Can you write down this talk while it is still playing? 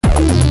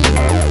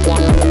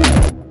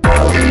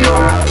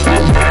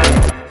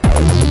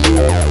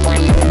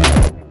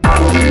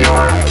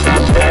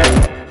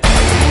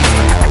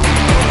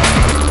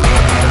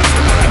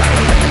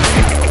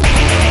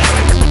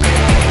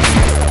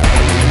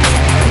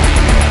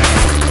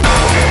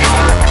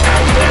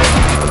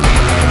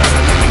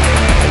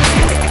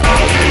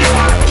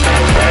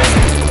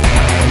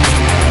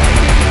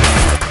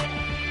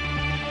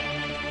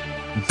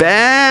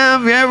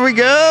there we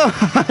go.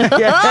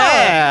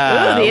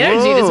 Yeah. Ooh, the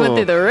energy just went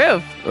through the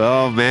roof.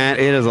 Oh, man.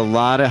 It is a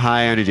lot of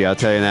high energy. I'll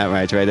tell you that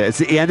right there. It's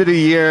the end of the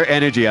year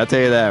energy. I'll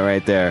tell you that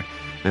right there.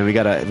 And we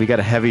got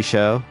a heavy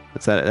show.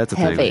 That's a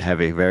thing.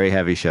 Heavy, very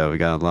heavy show. We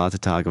got a lot to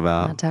talk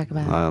about. A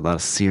lot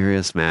of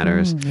serious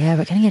matters. Yeah,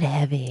 we're gonna get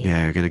heavy.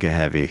 Yeah, we're gonna get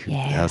heavy.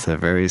 Yeah. That's a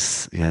very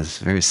 60s,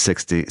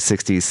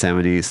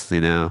 70s,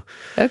 you know.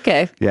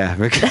 Okay. Yeah,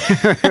 we're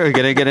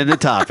gonna get into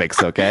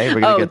topics. Okay,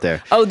 we're gonna get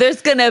there. Oh,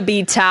 there's gonna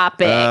be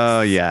topics.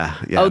 Oh yeah.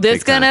 Oh,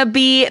 there's gonna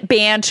be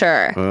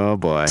banter. Oh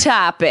boy.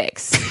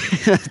 Topics.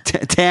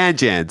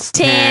 Tangents.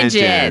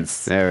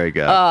 There we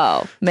go.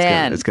 Oh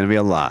man, it's gonna be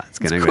a lot. It's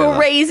gonna be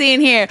crazy in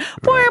here.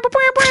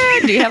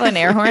 Right. Do you have an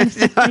air horn?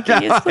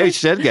 I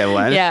should get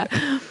one. Yeah.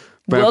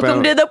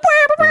 Welcome to the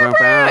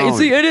it's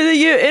the end of the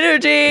year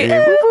energy.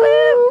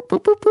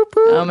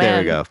 Oh man, there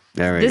we go.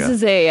 This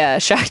is a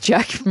shock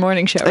jock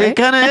morning show, right? It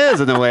kind of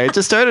is in a way. It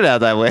just started out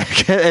that way.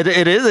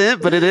 It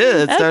isn't, but it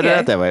is. It started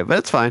out that way, but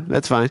it's fine.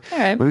 That's fine. All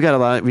right. But we got a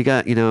lot. We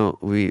got we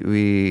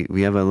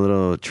have a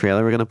little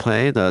trailer we're gonna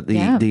play.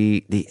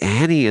 The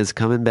Annie is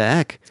coming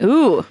back.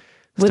 Ooh.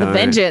 With a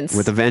vengeance.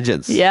 With a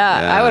vengeance.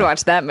 Yeah, I would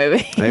watch that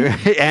movie.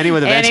 Annie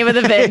with a vengeance. Annie with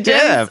a vengeance.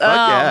 Yeah,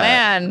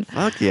 man.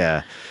 Fuck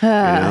yeah.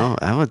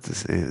 I would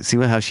see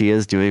how she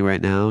is doing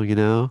right now, you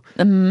know?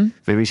 Mm-hmm.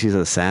 Maybe she's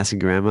a sassy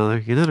grandmother.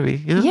 You know what I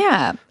mean? You know?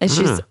 Yeah. And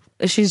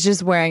she's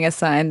just wearing a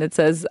sign that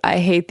says, I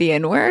hate the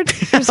N-word.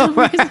 For some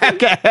reason.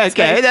 Okay,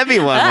 that'd be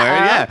one word,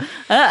 yeah.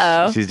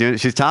 Uh-oh.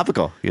 She's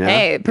topical, you know?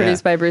 Hey,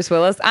 produced by Bruce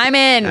Willis. I'm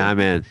in.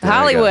 There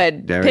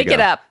Hollywood. Pick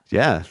it up.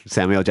 Yeah,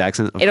 Samuel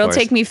Jackson. It'll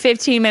take me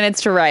 15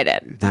 minutes to write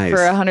it for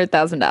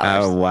 $100,000.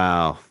 Oh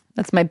wow,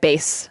 that's my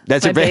base.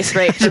 That's your base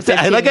rate for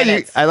 15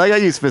 minutes. I like how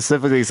you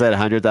specifically said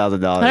 $100,000.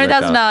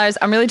 $100,000.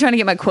 I'm really trying to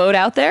get my quote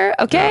out there.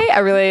 Okay,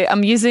 yeah.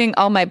 I'm using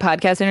all my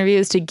podcast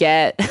interviews to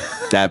get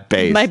that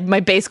base.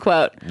 my base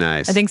quote.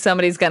 Nice. I think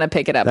somebody's gonna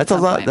pick it up. That's a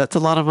lot. Point. That's a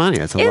lot of money.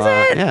 That's a lot.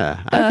 It?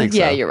 Yeah, I think so.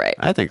 Yeah, you're right.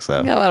 I think so.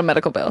 I got a lot of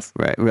medical bills.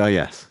 Right. Well,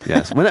 yes.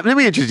 Let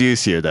me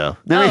introduce you though.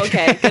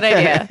 Okay. Good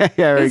idea.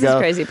 There we go. This is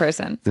crazy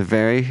person. The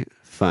very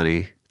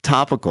funny,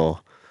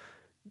 topical,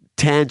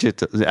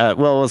 tangent. Well,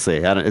 we'll see.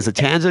 Is it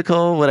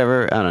tangical?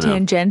 Whatever. I don't know.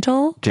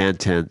 Tangential?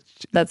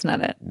 That's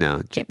not it.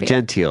 No. Can't be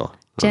genteel.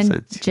 A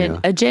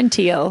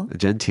genteel. A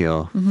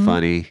genteel,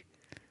 funny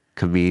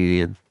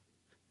comedian,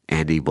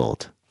 Andy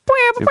Bolt.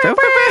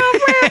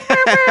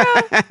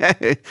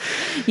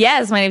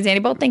 Yes, my name's Andy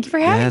Bolt. Thank you for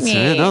having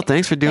me. No,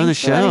 thanks for doing the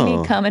show. For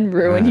letting me come and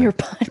ruin your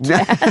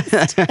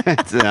podcast.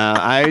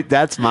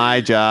 That's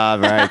my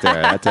job right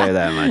there. I'll tell you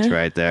that much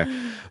right there.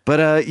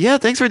 But yeah,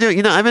 thanks for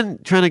doing. I've been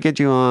trying to get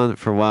you on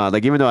for a while.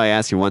 Like even though I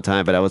asked you one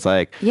time, but I was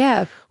like,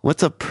 yeah,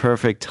 what's a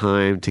perfect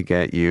time to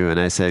get you? And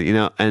I said,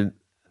 and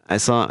I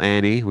saw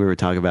Annie. We were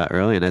talking about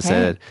earlier, and I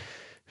said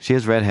she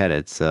is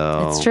redheaded,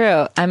 so it's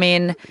true. I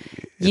mean,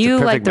 you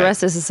like the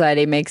rest of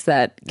society makes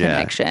that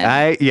connection.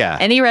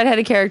 Any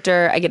redheaded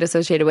character I get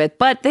associated with,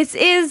 but this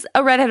is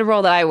a redheaded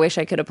role that I wish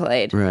I could have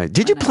played. Right?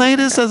 Did you play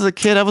this as a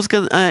kid? I was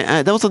gonna.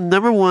 That was the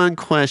number one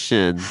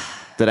question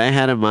that I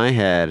had in my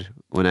head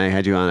when I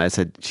had you on. I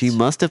said she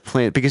must have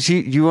played because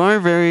you are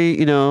very,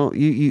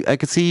 you I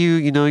could see you,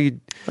 you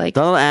like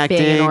the little acting,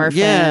 being an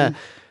orphan.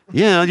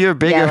 Yeah, you're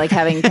bigger. Yeah, like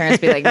having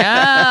parents be like,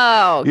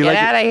 "No, get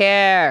out of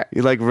here."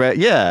 You like red?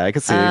 Yeah, I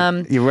could see.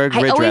 You wear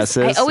red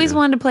dresses. I always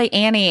wanted to play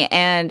Annie,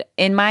 and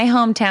in my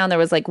hometown there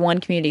was like one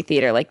community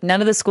theater. Like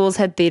none of the schools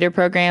had theater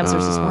programs. There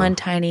was just one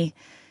tiny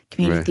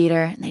community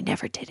theater, and they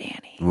never did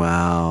Annie.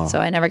 Wow. So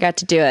I never got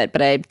to do it,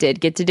 but I did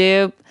get to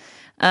do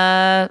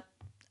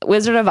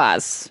Wizard of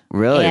Oz.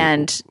 Really?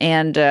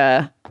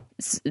 And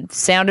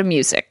Sound of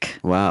Music.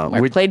 Wow.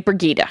 We played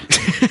Brigida.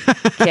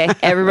 Okay.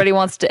 Everybody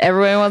wants to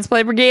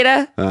play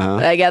Brigida.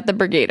 I got the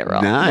Brigida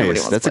role.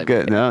 Nice. That's a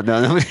good.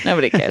 Brigida.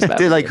 Nobody cares about.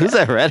 Dude, like who's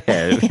that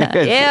redhead?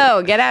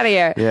 Ew, get out of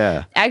here.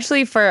 Yeah.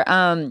 Actually, for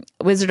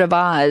Wizard of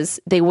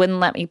Oz, they wouldn't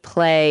let me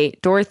play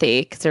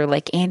Dorothy because they're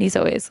like, Andy's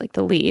always like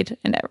the lead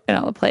in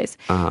all the plays.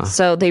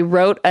 So they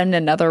wrote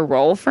another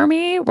role for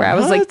me where I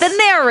was like the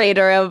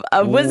narrator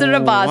of Wizard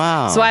of Oz.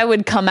 Wow. So I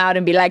would come out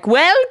and be like,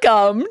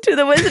 "Welcome to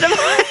the Wizard of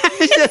Oz."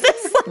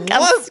 Like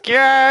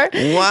obscure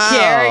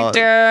character,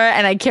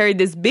 and I carried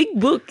this big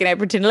book and I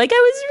pretended like I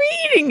was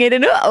reading it,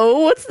 and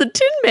what's the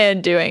Tin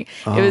Man doing?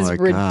 It was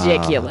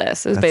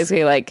ridiculous. It was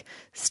basically like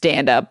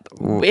stand up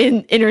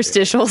in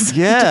interstitials.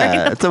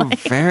 Yeah, it's a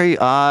very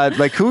odd.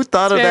 Like who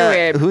thought of that?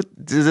 Weird. Who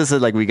this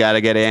is like? We got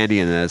to get Andy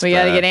in this. We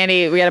got to get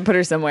Andy. We got to put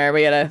her somewhere.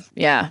 We got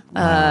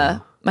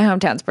to my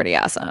hometown's pretty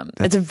awesome.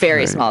 It's a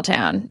very small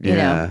town. You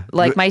know,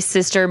 like my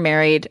sister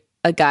married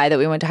a guy that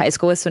we went to high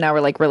school with, so now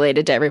we're like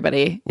related to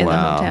everybody in the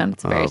hometown.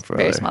 It's a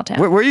very small town.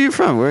 Where are you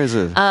from? Where is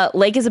it?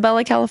 Lake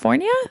Isabella,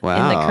 California. Wow.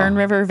 In the Kern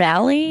River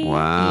Valley.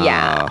 Wow.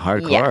 Yeah.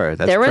 Hardcore. Yeah.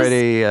 That's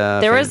pretty.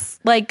 There was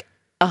like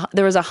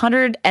there was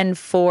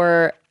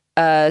 104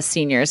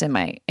 seniors in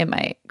my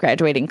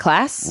graduating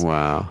class.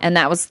 Wow. And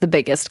that was the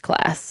biggest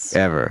class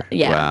ever.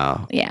 Yeah.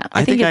 Wow. Yeah.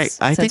 I think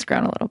it's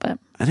grown a little bit.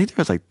 I think there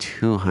was like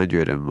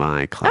 200 in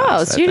my class.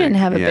 Oh, so you didn't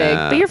have a big,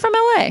 but you're from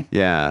LA.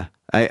 Yeah.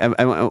 I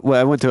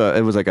went to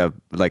it was like a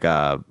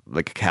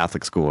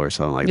Catholic school or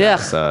something like that.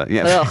 So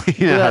yeah,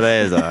 you know how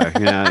those are.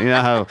 You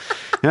know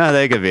how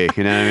they could be.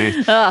 You know what I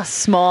mean? Oh,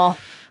 small.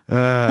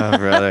 Oh,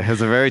 brother. It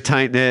was a very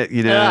tight knit,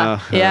 Yeah.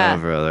 Oh,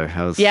 brother.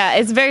 Yeah,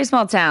 it's a very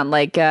small town.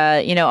 Like,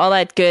 all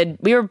that good.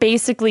 We were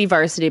basically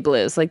Varsity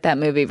Blues, like that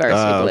movie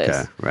Varsity Blues.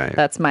 Okay, right.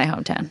 That's my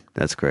hometown.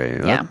 That's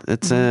great. Yeah.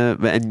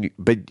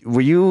 But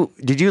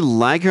did you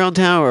like your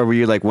hometown, or were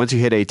you like, once you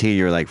hit 18,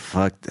 you were like,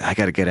 fuck, I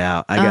got to get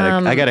out. I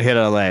got to hit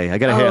LA. I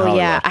got to hit Hollywood. Oh,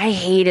 yeah. I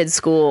hated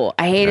school.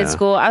 I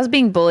was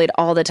being bullied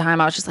all the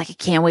time. I was just like, I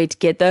can't wait to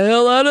get the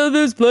hell out of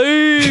this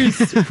place.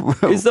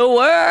 It's the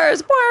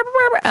worst.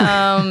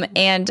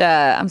 And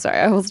I'm sorry,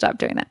 I will stop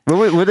doing that.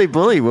 What they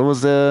bully? What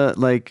was the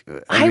like? You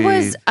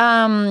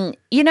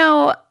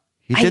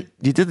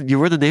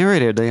were the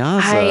narrator. They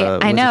also.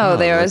 I know.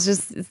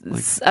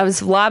 I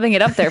was lobbing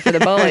it up there for the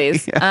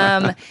bullies.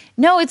 Yeah.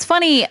 No, it's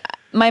funny.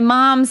 My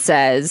mom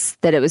says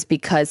that it was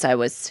because I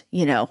was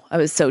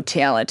so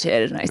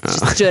talented and I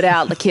just stood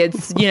out. The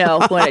kids,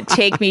 want to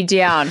take me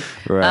down.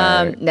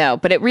 Right. No,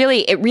 but it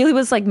really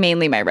was like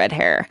mainly my red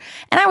hair,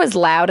 and I was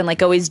loud and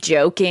like always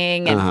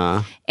joking,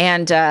 and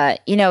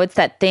it's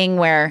that thing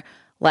where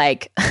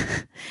like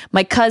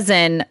my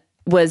cousin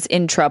was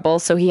in trouble,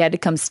 so he had to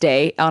come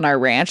stay on our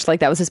ranch.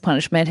 Like that was his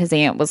punishment. His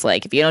aunt was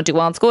like, if you don't do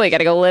well in school, you got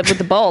to go live with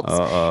the Bolts.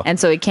 And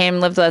so he came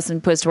and lived with us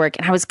and put us to work.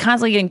 And I was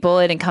constantly getting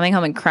bullied and coming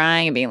home and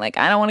crying and being like,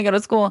 I don't want to go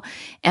to school.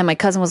 And my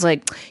cousin was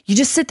like, you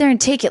just sit there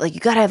and take it. Like, you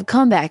got to have a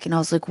comeback. And I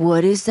was like,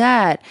 what is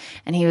that?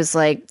 And he was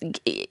like,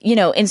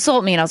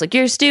 insult me. And I was like,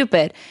 you're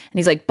stupid. And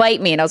he's like, bite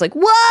me. And I was like,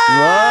 whoa!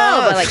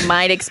 My like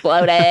mind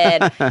exploded.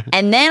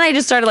 And then I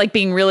just started like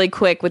being really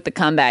quick with the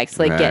comebacks,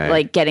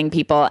 like getting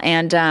people.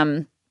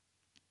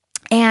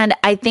 And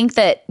I think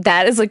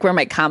that is like where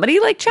my comedy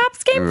like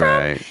chops came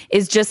from,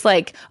 is just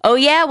like, oh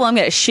yeah, well I'm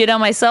going to shit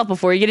on myself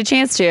before you get a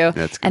chance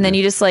to. And then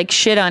you just like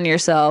shit on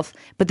yourself.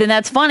 But then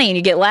that's funny and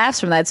you get laughs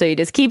from that. So you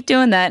just keep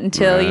doing that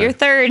until you're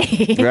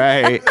 30.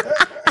 Right.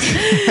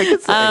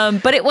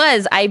 But it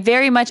wasn't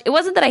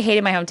that I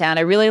hated my hometown.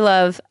 I really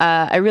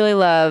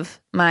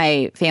love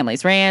my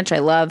family's ranch. I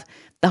love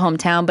the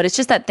hometown, but it's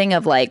just that thing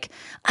of like,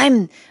 I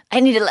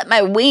need to let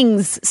my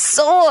wings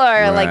soar.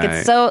 Right. Like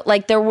it's so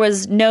like there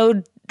was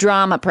no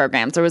drama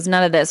programs. There was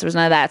none of this. There was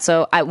none of that.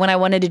 So when I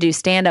wanted to do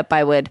stand-up,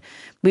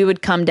 we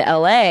would come to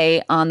LA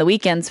on the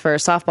weekends for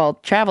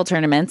softball travel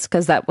tournaments,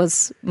 because that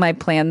was my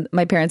plan,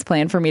 my parents'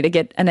 plan for me to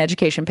get an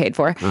education paid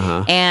for.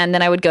 And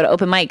then I would go to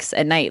open mics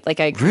at night. Like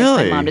I asked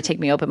my mom to take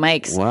me open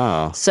mics.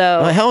 Wow.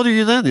 So how old are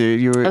you then?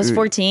 I was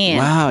 14.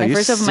 Wow. My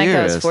first open mic,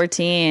 I was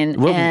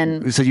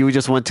 14. So you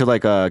just went to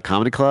like a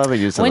comedy club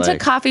and you just went to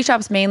coffee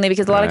shops mainly,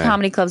 because a lot of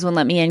comedy clubs wouldn't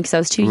let me in because I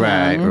was too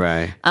young.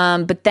 Right.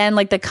 But then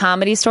like the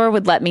Comedy Store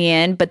would let me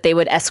in, but they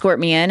would escort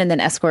me in and then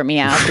escort me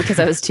out because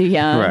I was too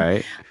young.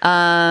 Right.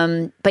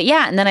 But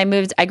yeah, and then I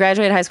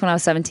graduated high school when I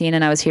was 17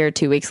 and I was here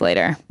 2 weeks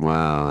later.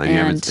 Wow.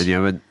 And you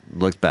haven't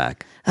looked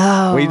back.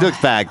 Oh, well, you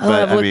looked back,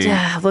 but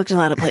I've looked a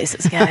lot of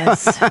places,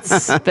 guys.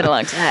 It's been a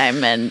long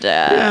time, and you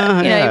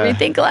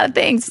rethink a lot of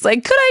things. It's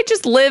like, could I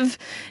just live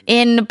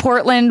in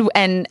Portland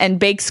and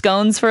bake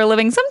scones for a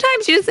living?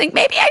 Sometimes you just think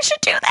maybe I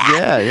should do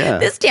that. Yeah.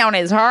 This town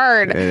is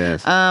hard. It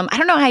is. I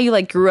don't know how you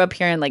like grew up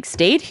here and like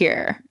stayed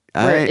here.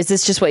 Is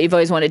this just what you've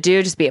always wanted to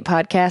do? Just be a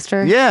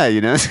podcaster? Yeah, I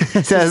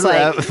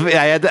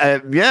had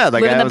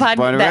living the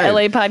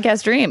LA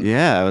podcast dream.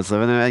 Yeah, I was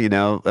living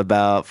there,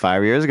 about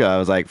 5 years ago. I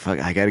was like, fuck,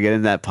 I got to get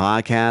in that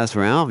podcast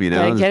realm,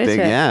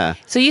 Yeah.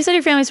 So you said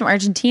your family's from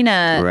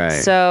Argentina. Right.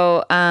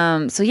 So,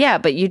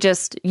 but you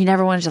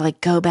never wanted to like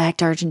go back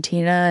to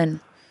Argentina and...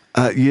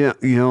 you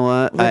know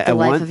what? Live the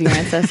life of your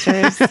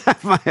ancestors.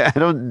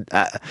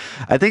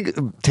 I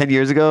think 10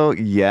 years ago,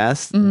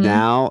 yes. Mm-hmm.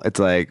 Now it's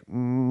like,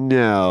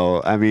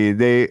 no. I mean,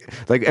 they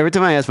like every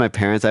time I ask my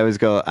parents, I always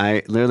go,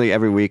 literally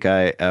every week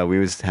we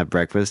always have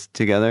breakfast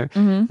together.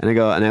 Mm-hmm. And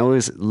I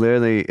always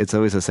it's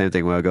always the same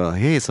thing where I go,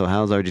 hey, so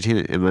how's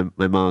Argentina? And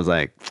my mom was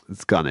like,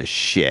 it's gone to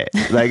shit.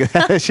 Like,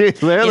 she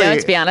literally.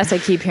 To be honest, I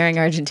keep hearing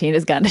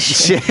Argentina's gone to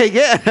shit.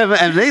 Yeah.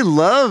 And they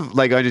love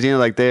like Argentina,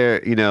 like they're,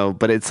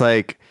 but it's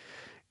like,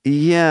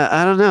 yeah,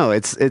 I don't know.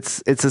 It's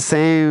the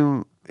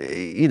same.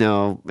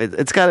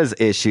 It's got its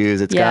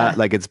issues. It's got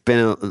like it's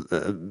been.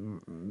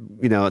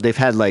 They've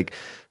had like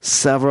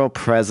several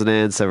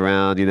presidents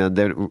around.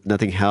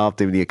 Nothing helped.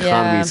 I mean, the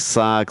economy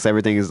sucks.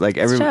 Everything is like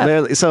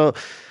So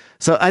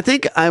I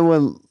think I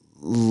would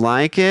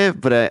like it,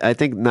 but I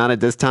think not at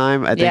this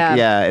time. I think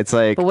it's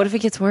like. But what if it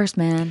gets worse,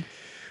 man?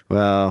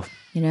 Well.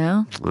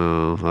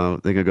 Oh, well,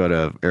 they could go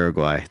to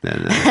Uruguay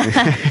then.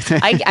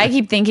 I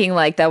keep thinking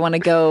like I want to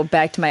go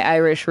back to my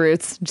Irish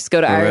roots. Just go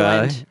to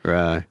Ireland.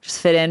 Right. Just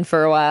fit in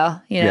for a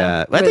while.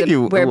 Yeah.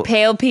 Where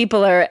pale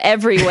people are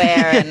everywhere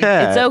and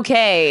it's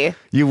okay.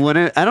 You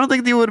wouldn't. I don't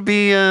think you would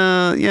be.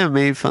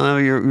 Made fun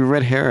of your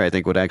red hair. I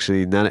think would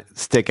actually not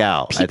stick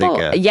out. People,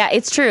 I think. Yeah,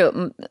 it's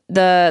true.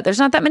 There's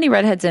not that many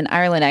redheads in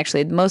Ireland.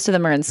 Actually, most of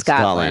them are in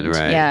Scotland.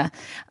 Right. Yeah.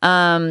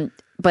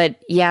 but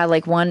yeah,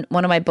 like one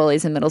of my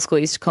bullies in middle school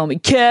used to call me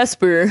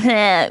Casper,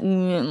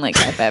 and like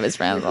high five his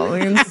friends.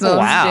 It's so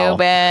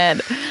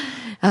stupid.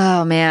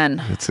 Oh man,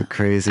 that's a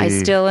crazy. I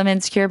still am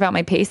insecure about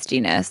my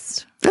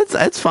pastiness.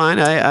 That's fine.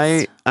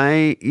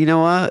 I you know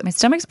what? My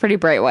stomach's pretty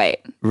bright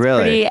white.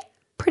 Really?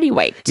 Pretty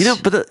white. You know,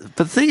 but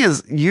the thing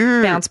is,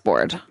 you're bounce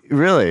board.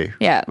 Really?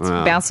 Yeah,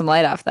 bounce some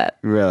light off that.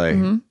 Really?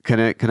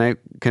 Mm-hmm.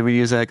 Can we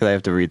use that? Because I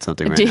have to read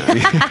something right now. I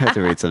have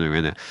to read something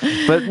right now.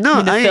 But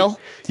no,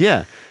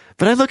 yeah.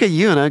 But I look at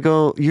you and I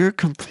go, you're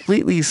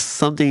completely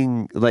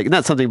something like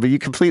not something, but you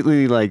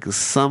completely like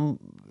some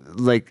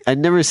like I'd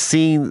never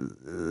seen.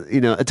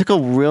 It took a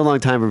real long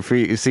time for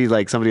you to see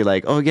like somebody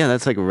like, oh yeah,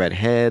 that's like a red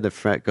head, the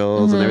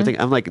freckles and everything.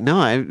 I'm like,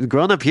 no,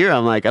 growing up here,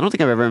 I'm like, I don't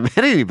think I've ever met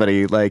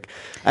anybody like.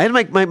 I had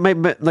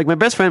my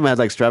best friend had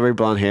like strawberry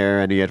blonde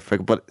hair and he had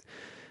freckles,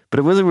 but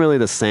it wasn't really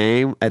the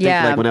same. I think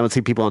like when I would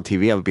see people on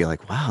TV, I would be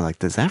like, wow,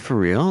 like is that for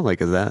real?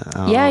 Like is that?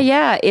 Oh.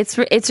 Yeah.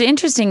 It's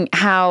interesting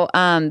how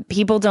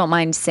people don't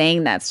mind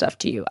saying that stuff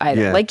to you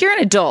either. Yeah. Like you're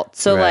an adult,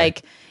 so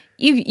like.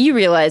 You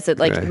realize that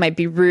like it might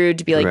be rude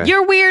to be like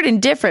you're weird and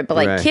different, but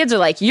like kids are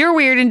like you're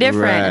weird and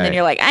different, and then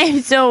you're like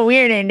I'm so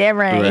weird and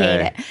different. I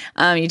hate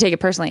it. You take it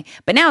personally,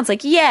 but now it's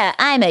like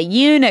I'm a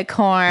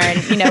unicorn.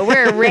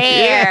 We're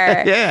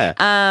rare.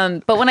 Yeah.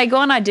 But when I go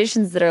on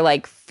auditions that are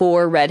like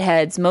for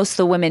redheads, most of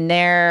the women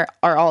there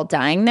are all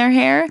dyeing their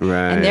hair,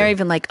 and they're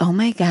even like, oh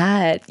my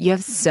god, you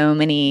have so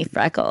many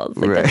freckles.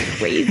 Like that's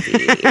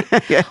crazy.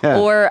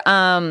 Or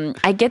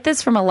I get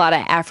this from a lot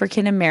of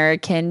African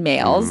American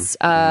males.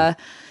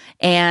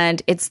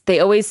 And they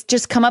always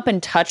just come up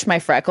and touch my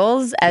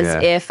freckles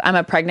as if I'm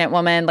a pregnant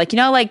woman. Like,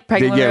 like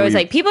pregnant women are always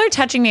like, people are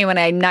touching me when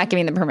I'm not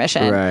giving them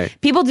permission. Right.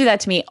 People do that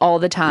to me all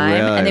the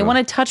time. Really? And they want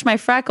to touch my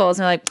freckles.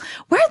 And they're like,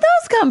 where'd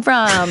those come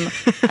from?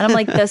 And I'm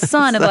like, the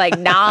sun. And they're like,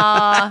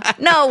 nah,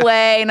 no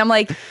way. And I'm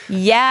like,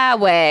 yeah,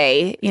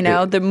 way.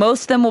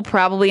 Most of them will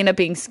probably end up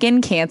being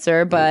skin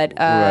cancer. But,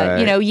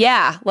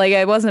 like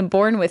I wasn't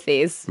born with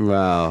these.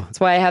 Wow.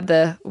 That's why I have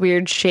the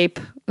weird shape.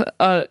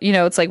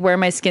 It's like where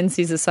my skin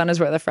sees the sun is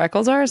where the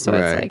freckles are. So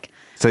it's like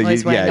I'm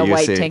always wearing a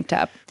white tank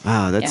top.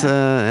 Wow, that's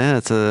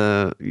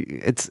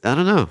it's I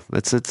don't know.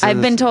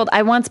 I've been told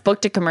I once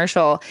booked a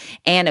commercial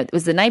and it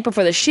was the night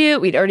before the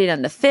shoot. We'd already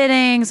done the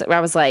fittings. I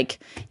was like,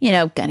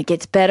 gonna get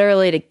to bed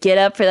early to get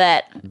up for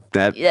that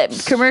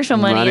commercial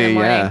money in the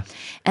morning. Yeah.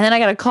 And then I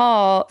got a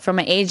call from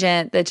my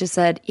agent that just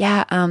said,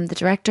 the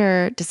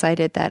director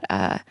decided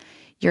that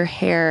your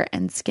hair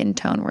and skin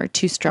tone were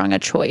too strong a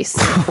choice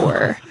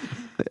for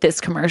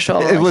this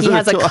commercial. He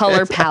has a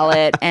color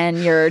palette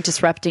and you're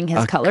disrupting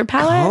his color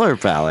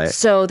palette.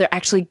 So they're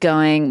actually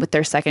going with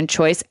their second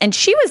choice. And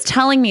she was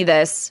telling me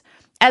this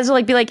as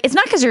to be like, it's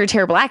not because you're a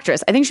terrible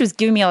actress. I think she was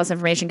giving me all this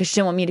information because she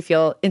didn't want me to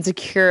feel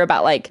insecure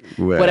about like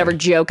whatever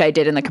joke I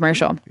did in the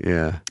commercial.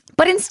 Yeah.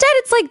 But instead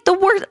it's like the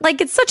worst,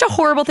 like it's such a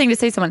horrible thing to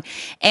say to someone.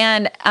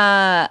 And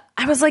I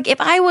was like,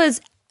 if I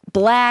was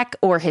Black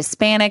or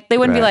Hispanic, they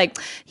wouldn't be like,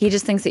 he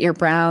just thinks that your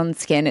brown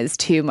skin is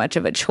too much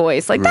of a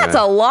choice. Like that's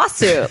a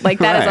lawsuit. Like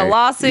that is a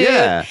lawsuit.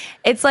 Yeah.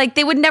 It's like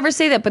they would never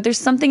say that, but there's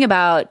something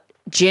about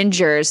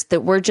gingers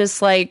that we're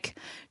just like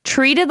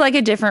treated like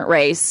a different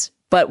race,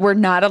 but we're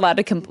not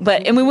allowed to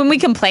when we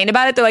complain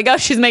about it, they're like, oh,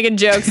 she's making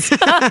jokes.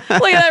 Look at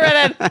that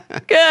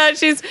redhead. God,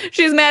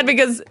 she's mad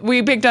because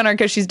we picked on her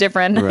because she's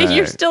different.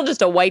 You're still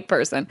just a white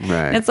person.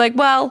 And it's like,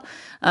 well,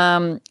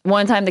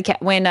 one time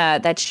when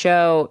that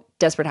show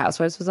Desperate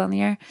Housewives was on the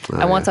air.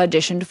 I once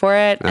auditioned for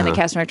it, and the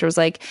cast director was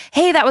like,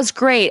 "Hey, that was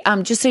great.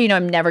 Just so you know,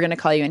 I'm never going to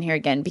call you in here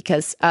again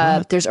because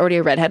there's already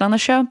a redhead on the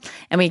show,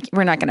 and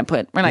we're not going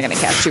to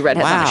cast two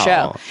redheads on the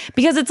show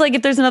because it's like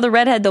if there's another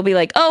redhead, they'll be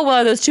like, oh,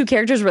 well, are those two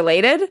characters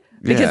related?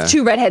 Because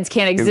two redheads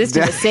can't exist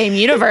in the same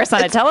universe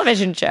on a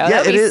television show.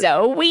 That'd be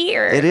so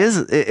weird. It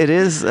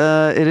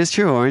is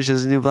true. Orange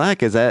is the New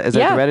Black. Is that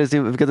red is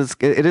new? Because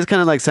it is kind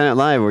of like Saturday Night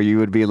Live, where you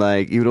would be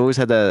like, you would always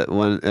have that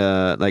one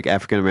like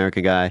African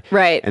American guy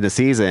in the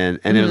season,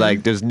 and it was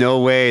like, there's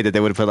no way that they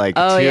would have put like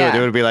two. Yeah.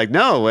 They would be like,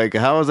 no, like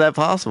how is that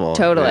possible?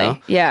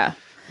 Totally, yeah.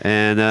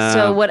 And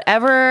so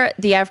whatever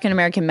the African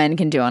American men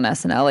can do on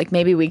SNL, like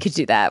maybe we could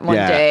do that one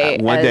day.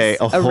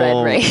 A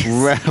whole red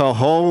race, a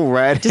whole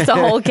red, just a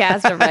whole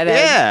cast of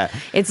redheads.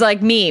 It's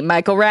like me,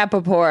 Michael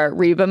Rappaport,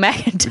 Reba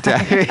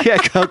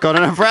McEntire.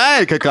 Conan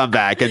O'Brien could come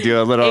back and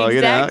do a little,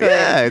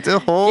 it's a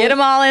whole. Get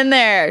them all in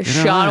there.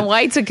 Shaun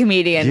White's a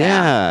comedian now.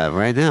 Yeah,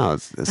 right now.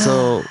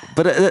 So,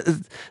 but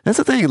that's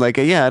the thing. Like,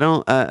 I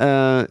don't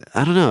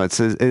know.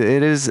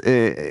 It is.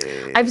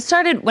 I've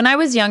started when I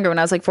was younger. When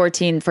I was like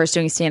 14, first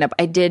doing stand up,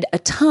 I did a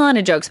ton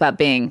of jokes about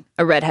being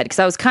a redhead because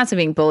I was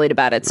constantly being bullied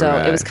about it. So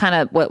it was kind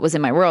of what was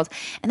in my world.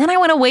 And then I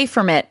went away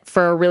from it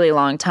for a really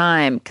long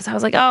time because I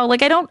was like, oh,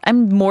 like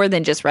I'm more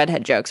than just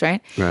redhead jokes,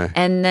 right? Right.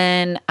 And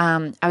then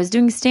I was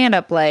doing stand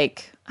up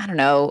like, I don't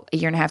know, a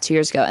year and a half, 2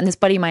 years ago. And this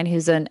buddy of mine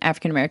who's an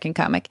African-American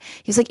comic,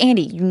 he's like,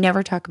 Andy, you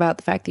never talk about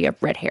the fact that you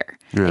have red hair.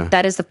 Yeah. Like,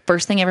 that is the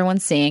first thing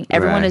everyone's seeing.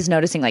 Everyone is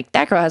noticing, like,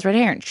 that girl has red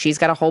hair and she's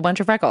got a whole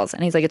bunch of freckles.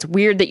 And he's like, it's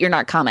weird that you're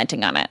not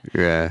commenting on it.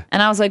 Yeah.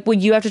 And I was like, well,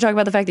 you have to talk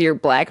about the fact that you're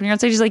black when you're on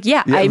stage. He's like,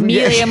 yeah. I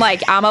immediately am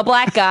like, I'm a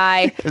black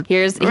guy.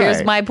 Here's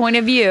my point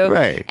of view.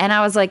 Right. And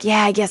I was like,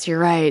 yeah, I guess you're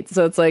right.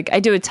 So it's like, I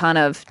do a ton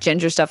of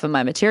ginger stuff in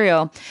my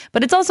material.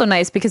 But it's also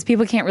nice because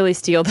people can't really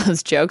steal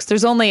those jokes.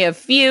 There's only a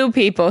few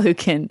people who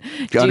can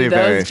do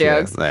those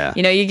jokes. Yeah.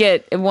 You know, you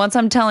get, once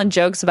I'm telling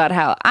jokes about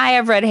how I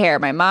have red hair,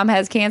 my mom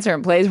has cancer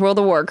and plays World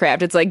of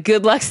Warcraft, it's like,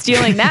 good luck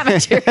stealing that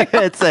material.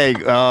 It's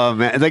like, oh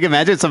man, like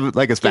imagine some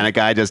like Hispanic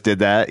guy just did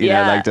that, you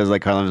know, like does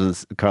like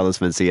Carlos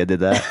Mencia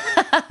did that.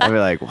 I'd be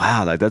like,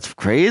 wow, like that's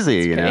crazy,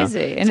 it's you know?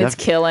 Crazy. And it's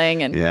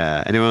killing. And yeah.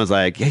 And everyone was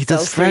like, yeah, he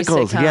does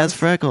freckles. He has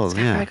freckles.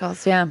 Yeah.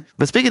 Freckles, yeah.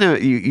 But speaking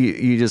of,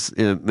 you just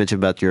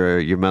mentioned about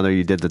your mother.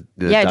 You did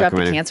the I dropped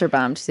the cancer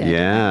bomb.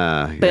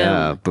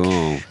 Yeah.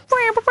 Boom.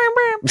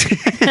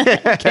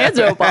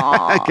 Cancer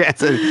bomb.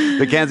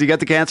 The cancer. You got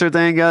the cancer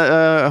thing,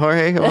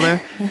 Jorge, over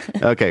there?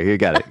 Okay, you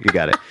got it.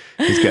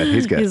 He's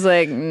good. He's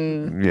like,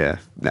 yeah,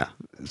 no.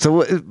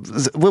 So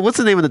what's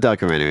the name of the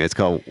documentary? It's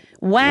called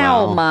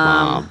Wow,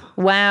 Mom.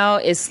 Wow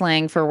is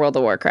slang for World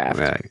of Warcraft.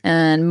 Right.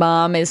 And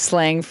mom is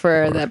slang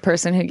for the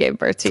person who gave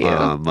birth to you.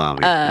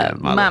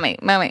 Mommy.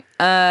 Mommy.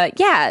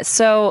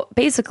 So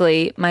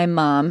basically, my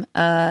mom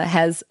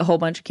has a whole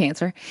bunch of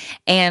cancer,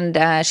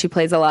 and she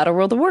plays a lot of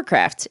World of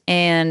Warcraft.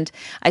 And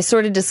I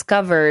sort of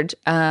discovered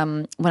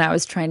when I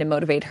was trying to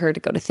motivate her to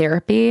go to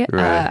therapy,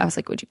 I was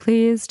like, would you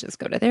please just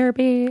go to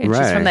therapy? And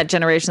she's from that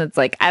generation that's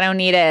like, I don't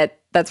need it.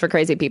 That's for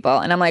crazy people.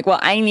 And I'm like, well,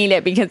 I need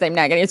it because I'm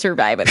not going to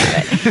survive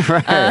without it.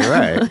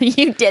 right.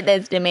 You did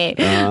this to me.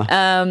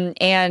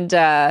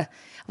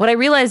 What I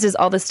realized is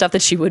all the stuff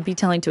that she would be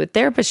telling to a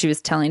therapist, she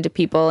was telling to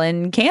people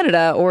in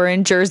Canada or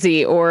in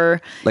Jersey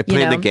or like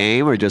playing the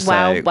game or just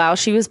while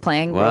she was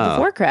playing World of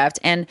Warcraft.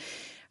 And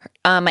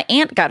my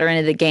aunt got her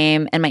into the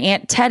game, and my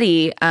aunt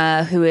Teddy,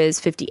 who is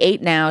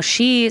 58 now,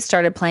 she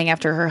started playing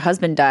after her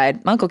husband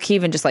died. My Uncle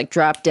Kevin just like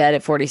dropped dead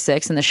at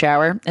 46 in the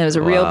shower. It was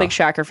a real big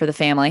shocker for the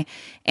family.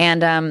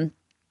 And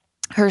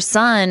her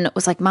son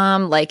was like,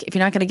 Mom, like, if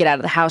you're not going to get out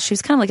of the house, she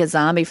was kind of like a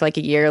zombie for like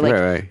a year.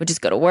 Like, would just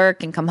go to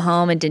work and come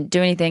home and didn't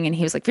do anything. And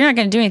he was like, if you're not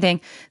going to do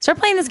anything, start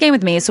playing this game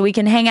with me so we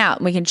can hang out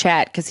and we can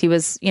chat, because he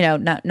was,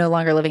 no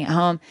longer living at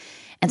home.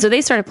 And so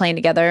they started playing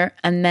together,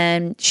 and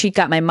then she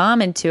got my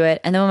mom into it.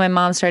 And then when my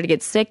mom started to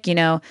get sick,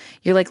 you're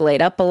like laid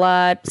up a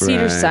lot.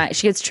 Cedars-Sinai,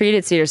 she gets treated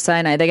at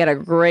Cedars-Sinai. They got a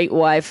great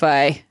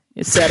Wi-Fi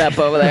set up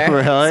over there.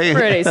 Really? It's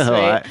pretty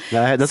sweet.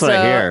 That's what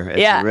I hear.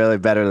 It's really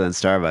better than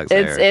Starbucks.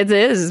 It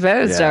is. It's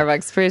better than Starbucks.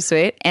 It's pretty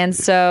sweet. And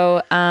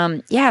so,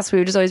 so we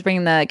were just always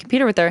bringing the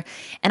computer with her.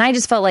 And I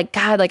just felt like,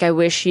 God, like I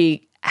wish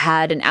she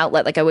had an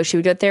outlet. Like I wish she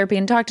would go to therapy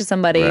and talk to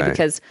somebody,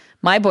 because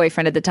my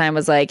boyfriend at the time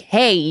was like,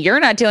 hey, you're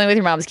not dealing with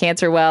your mom's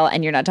cancer well,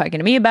 and you're not talking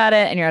to me about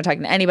it, and you're not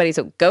talking to anybody,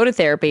 so go to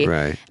therapy.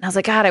 And I was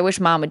like, God, I wish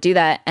Mom would do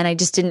that. And I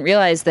just didn't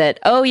realize that,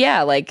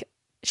 like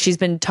she's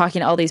been talking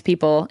to all these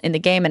people in the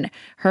game, and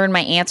her and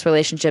my aunt's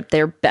relationship,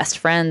 they're best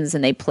friends,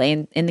 and they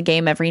play in the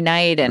game every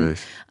night.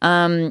 And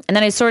and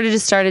then I sort of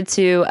just started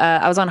to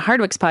I was on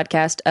Hardwick's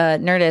podcast,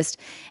 Nerdist,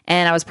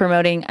 and I was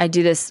promoting, I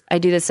do this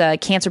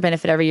cancer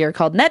benefit every year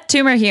called Net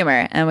Tumor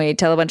Humor, and we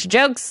tell a bunch of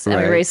jokes and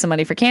we raise some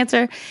money for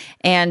cancer.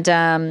 And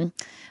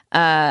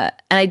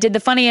I did the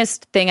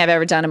funniest thing I've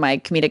ever done in my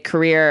comedic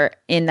career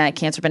in that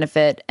cancer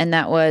benefit, and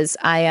that was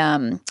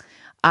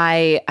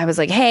I was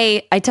like,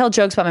 hey, I tell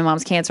jokes about my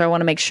mom's cancer. I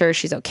want to make sure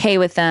she's okay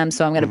with them.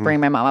 So I'm going to bring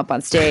my mom up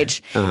on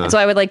stage. And so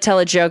I would like tell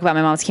a joke about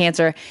my mom's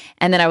cancer.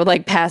 And then I would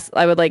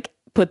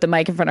put the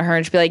mic in front of her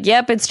and she'd be like,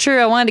 yep, it's true.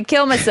 I wanted to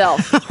kill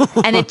myself.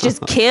 And it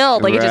just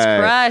killed. Like it just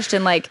crushed.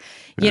 And like,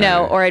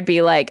 or I'd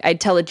be like, I'd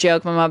tell a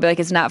joke. My mom would be like,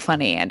 it's not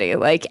funny, Andy.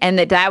 Like, and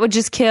that would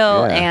just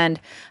kill.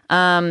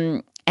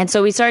 And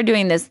so we started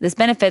doing this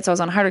benefit. So I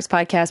was on Hardwick's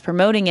podcast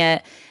promoting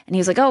it. And he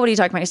was like, oh, what are you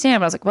talking about your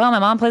stand-up? I was like, well, my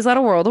mom plays a lot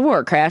of World of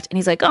Warcraft. And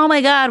he's like, oh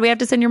my God, we have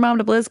to send your mom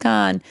to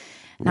BlizzCon.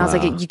 And I was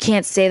like, you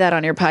can't say that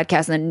on your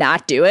podcast and then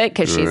not do it,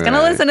 because she's going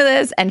to listen to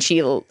this. And she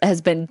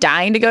has been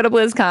dying to go to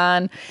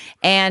BlizzCon.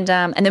 And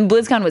then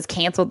BlizzCon was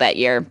canceled that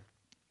year.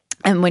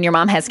 And when your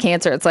mom has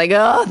cancer, it's like,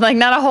 oh, like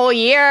not a whole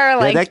year.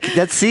 Like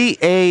that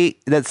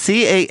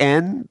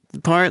CAN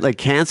part, like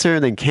cancer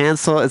and then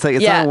cancel. It's like,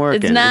 it's not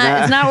working. It's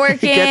not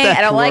working.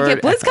 I don't like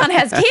it. BlizzCon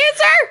has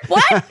cancer.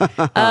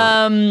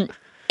 What?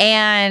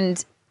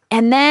 And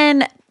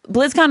then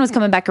BlizzCon was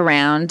coming back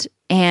around,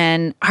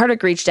 and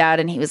Hardwick reached out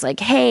and he was like,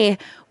 hey,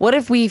 what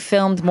if we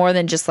filmed more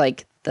than just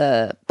like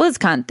the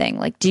BlizzCon thing?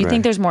 Like, do you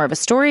think there's more of a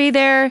story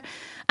there?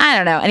 I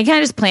don't know. And he kind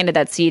of just planted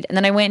that seed. And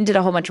then I went and did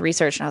a whole bunch of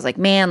research, and I was like,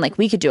 man, like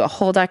we could do a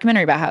whole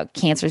documentary about how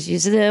cancer is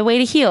used as a way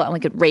to heal, and we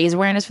could raise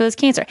awareness for this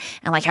cancer,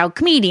 and like how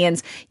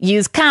comedians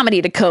use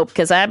comedy to cope,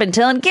 because I've been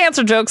telling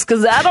cancer jokes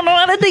because I don't know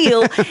how to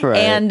deal. Right.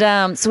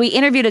 And so we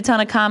interviewed a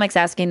ton of comics,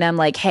 asking them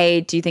like,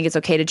 hey, do you think it's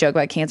okay to joke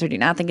about cancer? Do you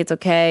not think it's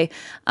okay?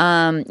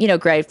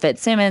 Greg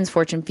Fitzsimmons,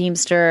 Fortune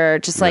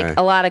Feimster, just like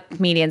a lot of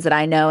comedians that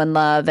I know and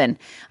love. And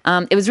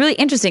it was really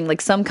interesting.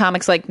 Like some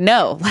comics like,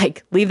 no,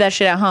 like leave that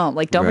shit at home.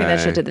 Like don't bring that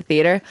shit to the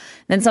theater.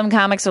 Then some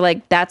comics are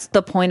like, that's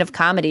the point of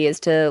comedy, is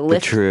to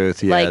lift the truth,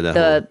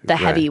 the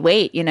heavy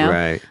weight, you know?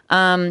 Right.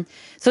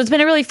 So it's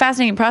been a really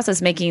fascinating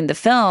process making the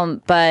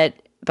film, but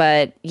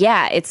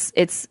yeah,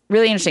 it's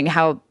really interesting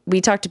how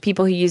we talk to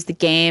people who use the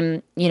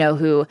game, you know,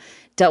 who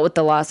dealt with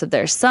the loss of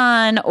their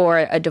son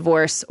or a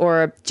divorce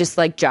or just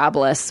like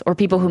jobless, or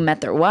people who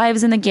met their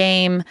wives in the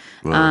game.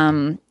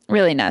 Wow.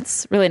 Really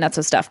nuts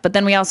with stuff. But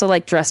then we also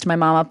like dressed my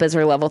mom up as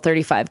her level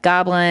 35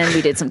 goblin.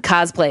 We did some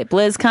cosplay at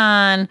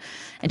BlizzCon,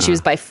 and she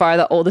was by far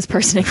the oldest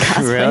person in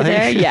cosplay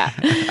there. Yeah.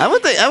 I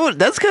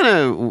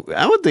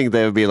would think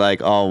they would be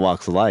like all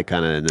walks alike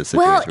kind of in this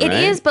situation. Well, it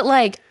is, but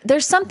like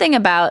there's something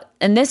about,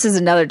 and this is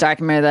another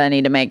documentary that I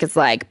need to make. It's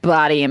like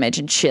body image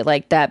and shit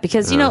like that,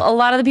 because you know, a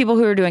lot of the people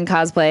who are doing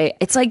cosplay,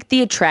 it's like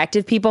the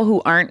attractive people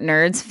who aren't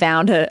nerds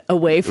found a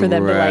way for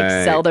them to like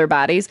sell their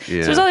bodies.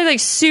 Yeah. So there's all these like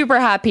super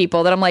hot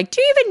people that I'm like,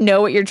 do you even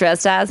know what you're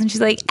dressed as? And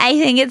she's like, I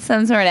think it's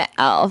some sort of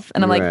elf.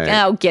 And I'm like,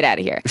 oh, get out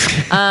of here.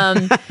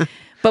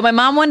 But my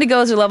mom wanted to go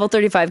as her level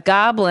 35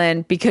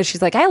 goblin because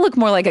she's like, I look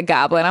more like a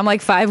goblin. I'm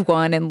like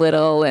 5'1" and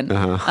little. And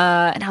and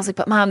I was like,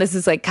 but mom, this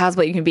is like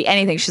cosplay. You can be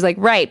anything. She's like,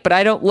 right, but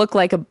I don't look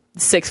like a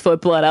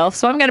 6-foot blood elf,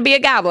 so I'm going to be a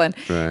goblin.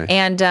 Right.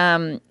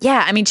 And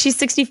yeah, I mean, she's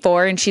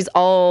 64 and she's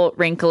all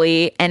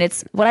wrinkly. And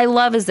it's what I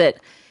love is that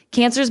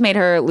cancer's made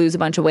her lose a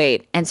bunch of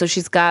weight. And so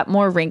she's got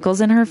more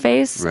wrinkles in her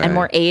face and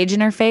more age in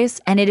her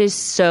face. And it is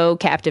so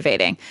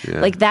captivating.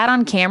 Yeah. Like that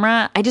on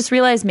camera, I just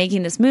realized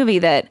making this movie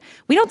that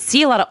we don't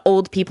see a lot of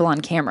old people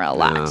on camera a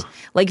lot. No.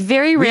 Like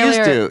very rarely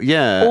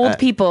are old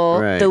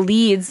people the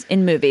leads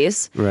in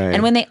movies. Right.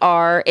 And when they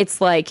are, it's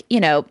like, you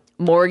know,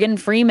 Morgan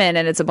Freeman,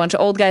 and it's a bunch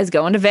of old guys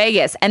going to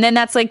Vegas. And then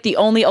that's like the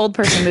only old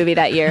person movie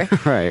that year.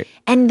 Right.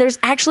 And there's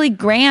actually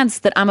grants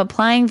that I'm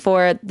applying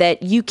for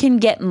that you can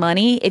get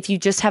money if you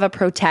just have a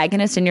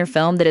protagonist in your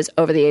film that is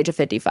over the age of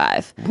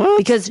 55. What?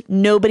 Because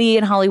nobody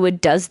in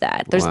Hollywood does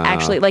that. There's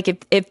actually like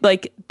if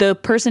like the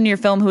person in your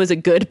film who is a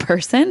good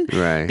person,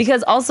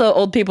 because also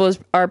old people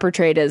are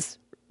portrayed as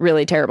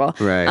really terrible.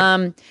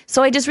 Right.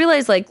 So I just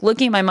realized, like,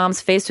 looking at my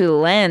mom's face through the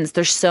lens,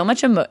 there's so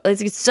much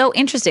it's so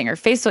interesting. Her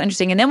face is so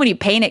interesting. And then when you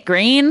paint it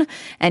green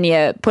and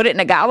you put it in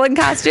a goblin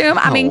costume,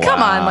 I mean,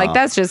 come on, like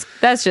that's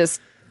just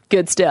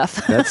good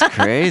stuff. That's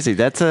crazy.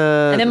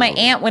 And then my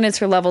aunt went as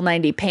her level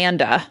 90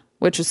 panda,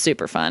 which was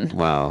super fun.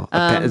 Wow.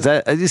 Is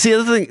that, you see,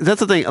 that's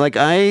the thing. Like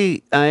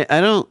I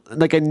don't,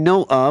 like, I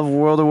know of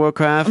World of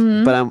Warcraft,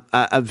 but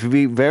I'm to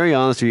be very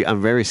honest with you,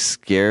 I'm very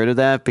scared of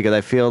that, because I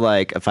feel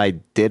like if I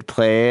did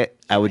play it,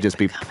 I would just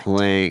be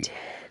playing.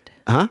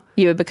 Huh?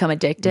 You would become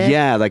addicted?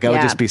 Yeah, like I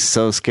would just be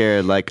so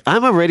scared. Like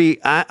I'm already,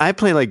 I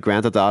play like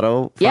Grand Theft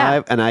Auto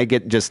 5 and I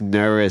get just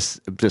nervous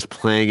just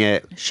playing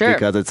it. Sure.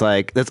 Because it's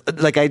like, that's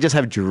like I just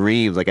have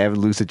dreams. Like I have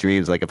lucid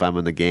dreams, like if I'm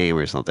in the game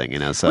or something, you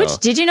know? So. Which,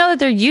 did you know that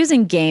they're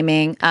using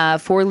gaming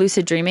for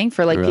lucid dreaming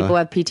for like people who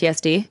have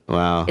PTSD?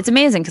 Wow. It's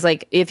amazing because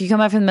like if you come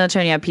back from the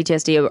military and you have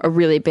PTSD, a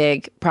really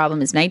big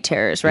problem is night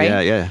terrors,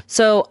 right? Yeah.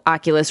 So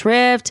Oculus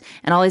Rift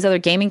and all these other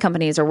gaming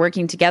companies are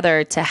working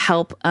together to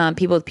help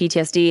people with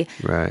PTSD.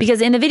 Right.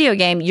 Because in the video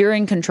game, you're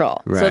in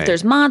control. Right. So if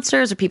there's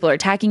monsters or people are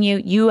attacking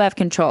you, you have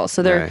control.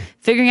 So they're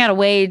figuring out a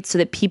way so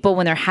that people,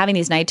 when they're having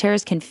these night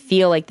terrors, can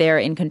feel like they're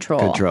in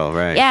control.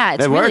 Right. Yeah,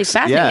 it's really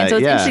fascinating. And so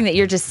it's interesting that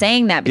you're just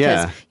saying that,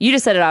 because you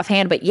just said it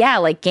offhand. But yeah,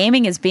 like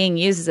gaming is being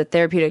used as a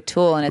therapeutic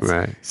tool, and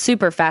it's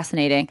super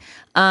fascinating.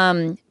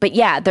 But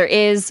yeah, there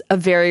is a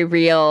very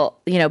real,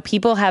 you know,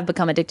 people have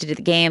become addicted to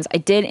the games. I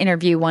did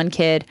interview one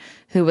kid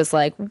who was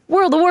like,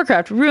 World of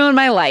Warcraft ruined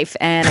my life,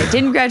 and I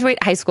didn't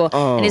graduate high school.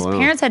 And his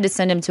parents had to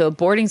send him to a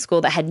boarding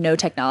school that had no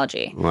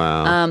technology.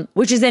 Wow.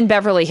 Which is in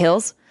Beverly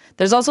Hills.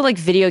 There's also like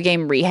video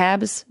game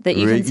rehabs that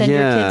you can send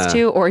your kids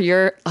to, or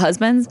your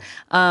husbands.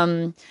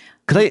 I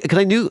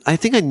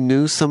think I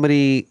knew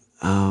somebody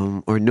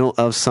or know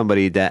of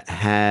somebody that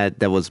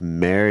was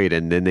married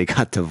and then they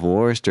got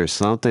divorced or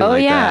something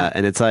that.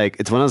 And it's like,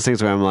 it's one of those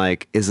things where I'm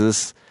like, is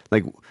this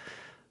like,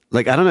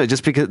 I don't know,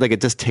 just because like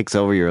it just takes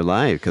over your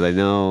life, because I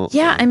know.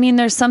 Yeah, I mean,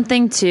 there's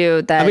something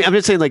to that. I mean, I'm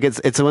just saying, like,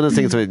 it's one of those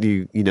things where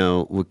you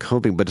know, with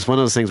coping, but it's one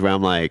of those things where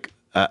I'm like,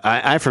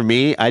 for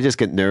me, I just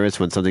get nervous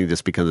when something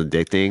just becomes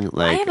addicting.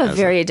 Like I have a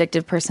very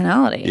addictive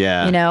personality.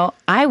 Yeah. You know,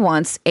 I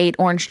once ate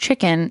orange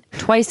chicken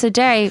twice a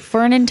day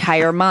for an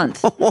entire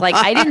month. Like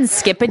I didn't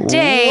skip a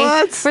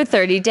day for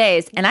 30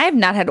 days. And I have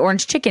not had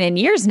orange chicken in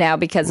years now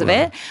because of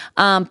it.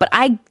 But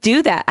I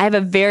do that. I have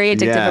a very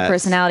addictive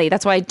personality.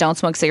 That's why I don't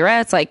smoke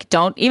cigarettes. Like,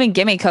 don't even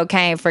give me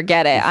cocaine.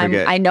 Forget it.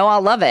 I know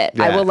I'll love it.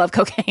 Yeah. I will love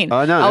cocaine.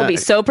 Oh, no, I'll be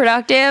so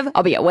productive.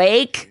 I'll be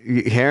awake.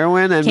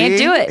 Heroin and Can't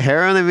do it.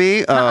 Heroin and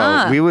me?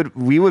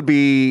 We would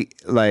be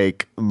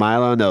like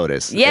Milo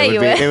Notice. Yeah,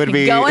 it would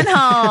be going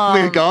home.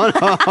 We'd be going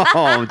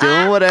home,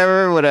 doing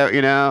whatever,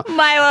 you know.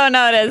 Milo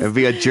Notice. It'd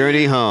be a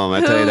journey home,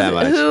 I tell you that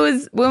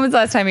much. When was the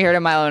last time you heard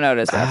a Milo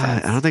Notice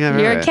reference? I don't think I've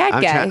heard You're a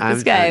cat guy.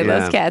 This guy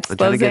loves cats,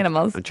 loves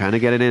animals. I'm trying to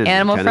get it in.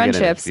 Animal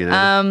friendships. You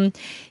know?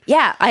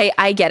 Yeah,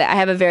 I get it. I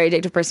have a very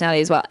addictive personality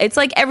as well. It's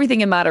like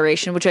everything in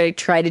moderation, which I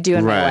try to do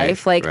in my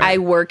life. Like I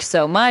work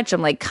so much.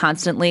 I'm like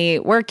constantly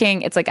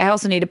working. It's like I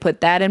also need to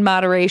put that in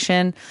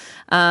moderation.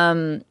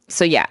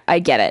 So yeah, I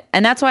get it.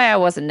 And that's why I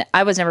was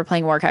never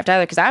playing Warcraft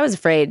either, because I was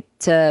afraid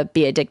to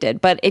be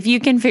addicted. But if you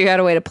can figure out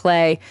a way to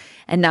play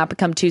and not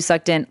become too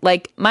sucked in,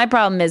 like my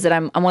problem is that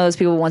I'm one of those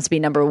people who wants to be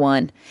number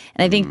one.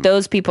 And I think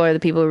those people are the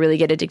people who really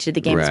get addicted to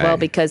the game as well,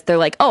 because they're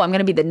like, oh, I'm going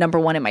to be the number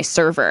one in my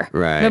server.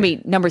 Right. I'm going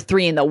to be number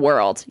 3 in the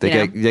world.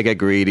 They get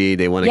greedy.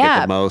 They want to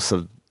get the most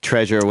of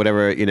treasure or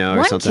whatever, you know,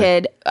 or something.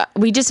 One kid,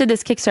 we just did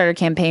this Kickstarter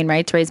campaign,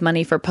 right, to raise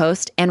money for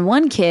Post. And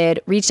one kid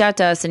reached out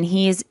to us, and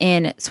he's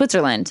in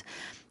Switzerland.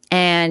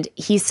 And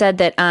he said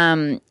that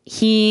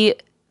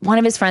one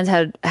of his friends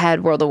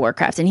had World of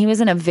Warcraft, and he was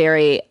in a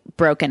very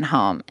broken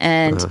home.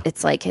 And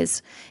it's like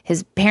his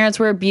parents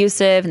were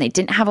abusive, and they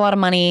didn't have a lot of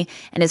money,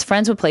 and his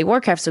friends would play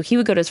Warcraft. So he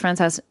would go to his friend's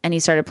house, and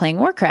he started playing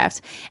Warcraft.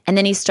 And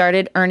then he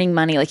started earning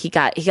money. Like he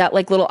got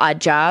like little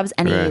odd jobs,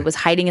 and he was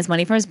hiding his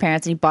money from his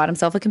parents, and he bought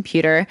himself a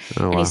computer,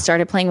 and he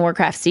started playing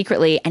Warcraft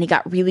secretly, and he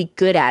got really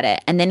good at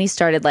it. And then he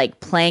started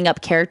like playing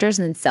up characters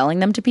and then selling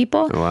them to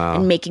people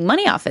and making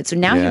money off it. So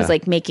now he was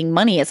like making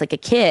money as like a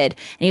kid,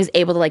 and he was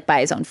able to like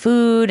buy his own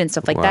food and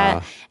stuff like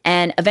that.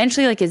 And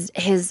eventually, like it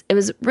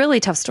was a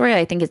really tough story.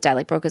 I think his dad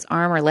like broke his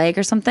arm or leg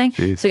or something.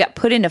 Jeez. So he got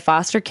put into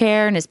foster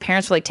care, and his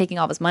parents were like taking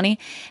all of his money.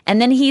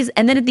 And then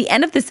at the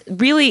end of this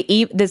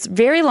this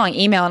very long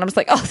email, and I was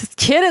like, oh, this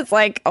kid is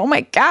like, oh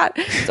my God,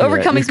 it's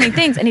overcoming so many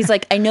things. And he's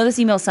like, I know this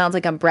email sounds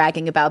like I'm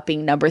bragging about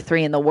being number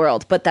 3 in the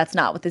world, but that's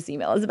not what this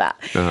email is about.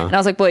 And I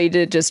was like, well, you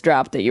did just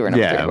drop that you were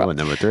number 3 in the world.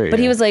 Number 3. But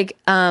he was like,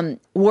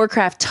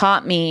 Warcraft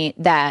taught me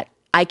that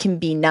I can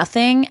be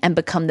nothing and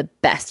become the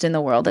best in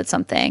the world at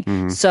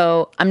something.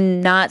 So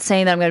I'm not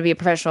saying that I'm going to be a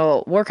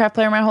professional Warcraft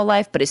player my whole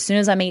life, but as soon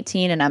as I'm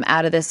 18 and I'm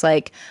out of this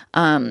like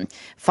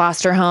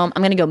foster home,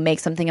 I'm going to go make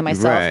something of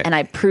myself. And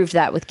I proved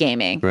that with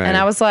gaming. And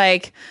I was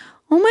like,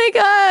 oh my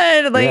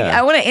God, like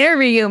I want to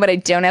interview you, but I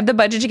don't have the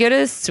budget to go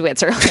to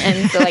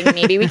Switzerland. So like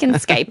maybe we can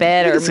Skype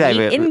it or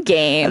meet in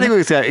game. I think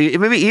we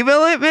can maybe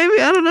email it,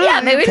 maybe, I don't know.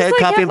 Yeah, maybe just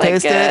like copy and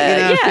paste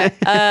it.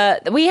 You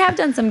know? We have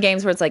done some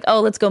games where it's like,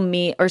 oh, let's go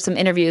meet, or some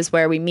interviews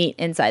where we meet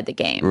inside the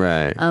game.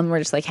 Right. We're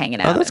just like hanging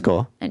out. Oh, that's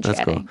cool. And that's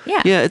chatting.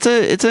 Cool. Yeah.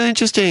 It's an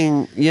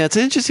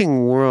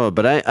interesting world,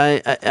 but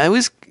I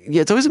always.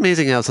 Yeah, it's always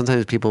amazing how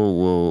sometimes people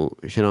will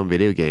shit on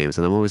video games,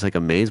 and I'm always like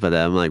amazed by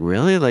that. I'm like,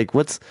 really? Like,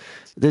 I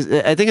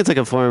think it's like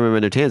a form of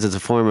entertainment. It's a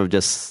form of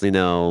just, you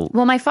know.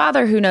 Well, my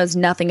father, who knows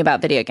nothing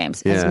about video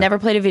games, has never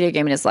played a video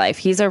game in his life.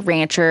 He's a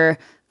rancher,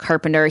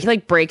 carpenter. He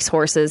like breaks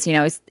horses. You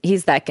know,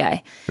 he's that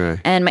guy. Right.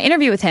 And my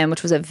interview with him,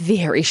 which was a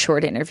very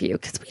short interview,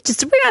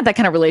 because we're not that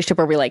kind of relationship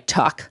where we like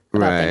talk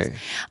about things.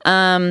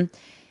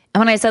 And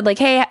when I said like,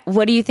 hey,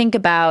 what do you think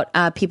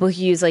about people who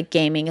use like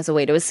gaming as a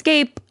way to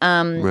escape?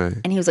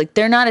 And he was like,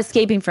 they're not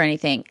escaping for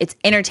anything. It's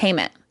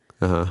entertainment.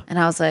 And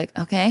I was like,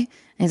 okay.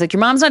 And he's like, your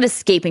mom's not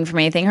escaping from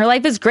anything. Her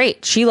life is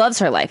great. She loves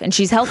her life and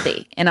she's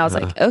healthy. And I was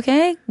like,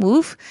 okay,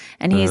 woof.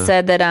 And he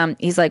said that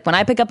he's like, when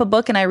I pick up a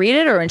book and I read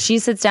it, or when she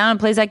sits down and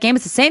plays that game,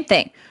 it's the same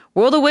thing.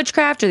 World of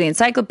Witchcraft or the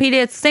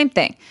encyclopedia, it's the same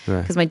thing.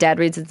 Because my dad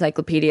reads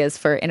encyclopedias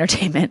for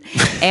entertainment.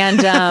 And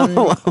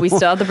we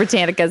still have the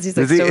Britannicas. He's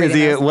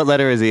like, what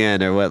letter is he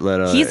in, or what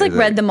letter? He's like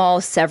read them all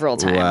several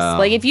times. Wow.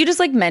 Like if you just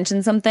like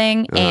mention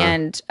something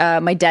and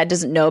my dad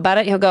doesn't know about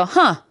it, he'll go,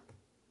 huh,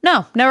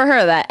 no, never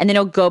heard of that. And then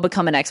he'll go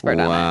become an expert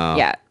on it.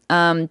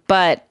 Yeah.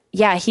 But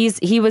yeah,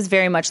 he was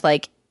very much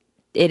like,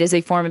 it is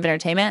a form of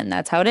entertainment, and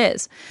that's how it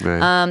is.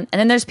 Right. And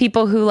then there's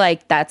people who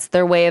like that's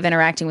their way of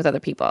interacting with other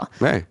people.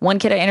 Right. One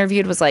kid I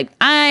interviewed was like,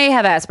 I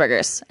have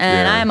Asperger's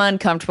and I'm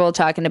uncomfortable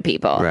talking to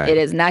people. Right. It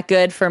is not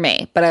good for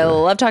me, but I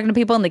love talking to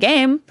people in the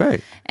game.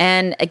 Right.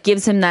 And it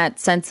gives him that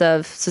sense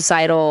of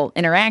societal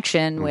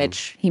interaction,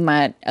 which he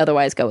might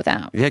otherwise go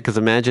without. Yeah, because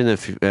imagine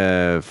if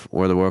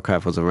World of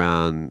Warcraft was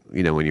around,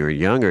 you know, when you were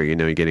younger, you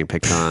know, you're getting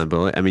picked on.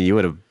 But I mean, you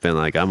would have been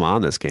like, I'm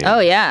on this game. Oh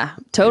yeah,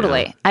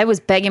 totally. You know? I was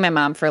begging my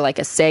mom for like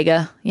a Sega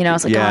Siga. You know, I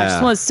was like, oh, I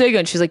just want Siga.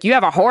 And she's like, you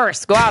have a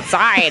horse. Go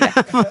outside.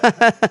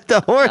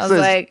 The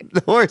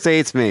horse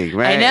hates me,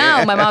 right? I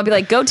know. My mom would be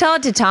like, go tell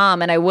it to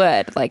Tom. And I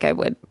would. Like, I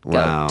would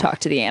go talk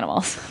to the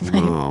animals.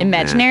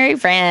 Imaginary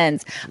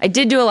friends. I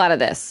did do a lot of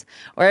this.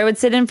 Or I would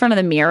sit in front of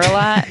the mirror a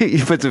lot.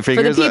 You put some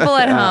fingers for the people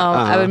at home.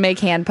 I would make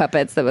hand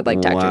puppets that would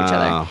like talk to each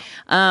other.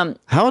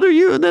 How old are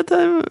you at that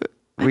time?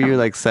 Were you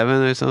like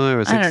 7 or something?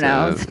 Or 6, I don't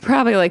know. 7?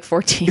 Probably like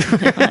 14.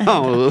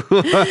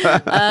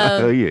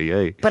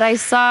 But I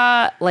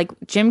saw like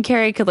Jim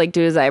Carrey could like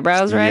do his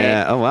eyebrows right.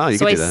 Yeah. Oh wow.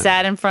 So I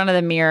sat in front of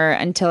the mirror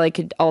until I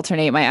could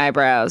alternate my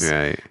eyebrows.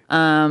 Right.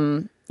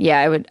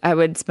 Yeah, I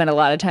would spend a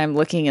lot of time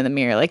looking in the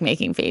mirror, like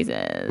making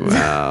faces.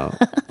 Wow.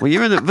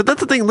 Well, but that's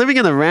the thing. Living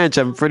in the ranch,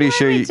 I'm pretty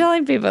sure you're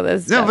telling people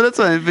this. No, but that's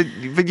fine. But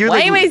you're why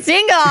am I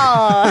single?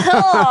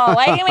 Oh,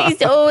 why am I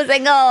so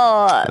single?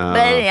 But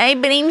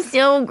I'm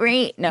so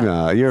great.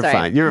 No, you're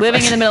fine. You're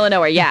living in the middle of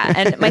nowhere. Yeah,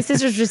 and my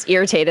sisters were just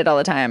irritated all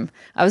the time.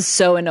 I was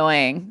so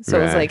annoying. So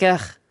it was like,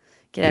 ugh.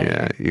 Get out of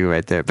here. You're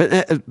right there. But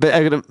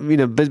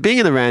being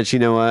in the ranch, you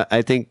know what?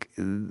 I think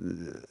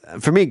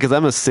for me, because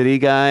I'm a city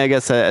guy, I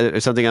guess, or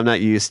something I'm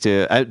not used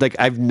to.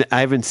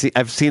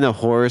 I've seen a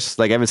horse.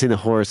 Like I haven't seen a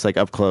horse like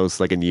up close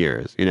like in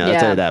years. You know, I'll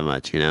tell you that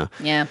much. You know.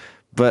 Yeah.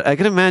 But I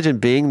can imagine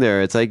being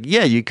there. It's like,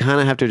 yeah, you kind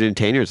of have to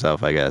entertain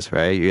yourself, I guess,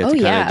 right? You have to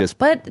kind of just.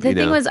 But the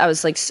thing was, I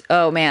was like,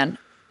 oh man,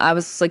 I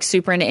was like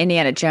super into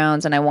Indiana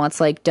Jones, and I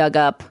once like dug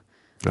up.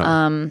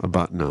 What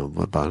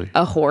body?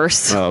 A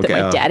horse that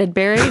my dad had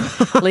buried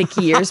like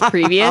years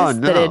previous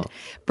that had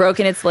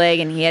broken its leg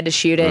and he had to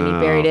shoot it and he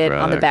buried it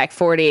on the back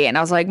 40. And I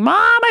was like, Mom,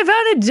 I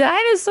found a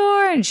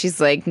dinosaur. And she's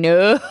like,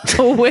 no,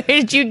 where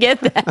did you get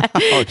that?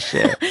 Oh,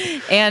 shit.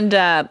 And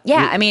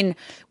I mean,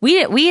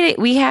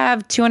 we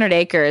have 200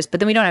 acres, but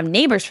then we don't have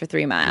neighbors for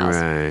 3 miles.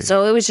 Right.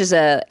 So it was just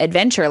a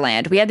adventure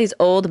land. We had these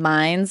old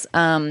mines,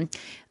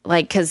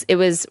 because it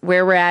was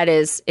where we're at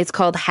it's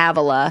called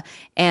Havilah,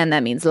 and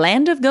that means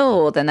land of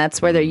gold, and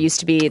that's where there used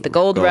to be the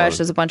gold rush.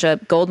 There's a bunch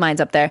of gold mines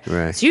up there.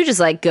 Right. So you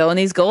just like go in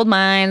these gold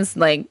mines,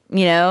 like,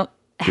 you know,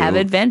 have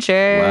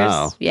adventures.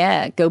 Wow.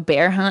 Yeah, go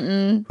bear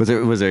hunting.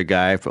 Was there a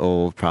guy,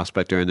 old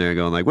prospector in there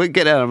going like, "Wait,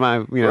 get out of my,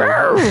 you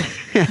know,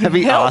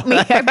 help me!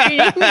 I've been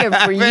in here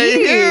for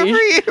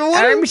years.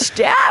 I'm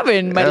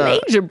starving. My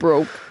legs are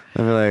broke."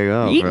 I'd be like,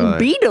 oh, eating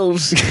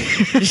beetles,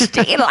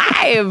 stay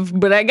alive,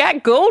 but I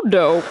got gold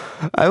though.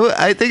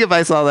 I think if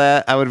I saw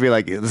that, I would be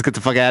like, let's get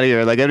the fuck out of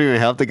here. Like, I didn't even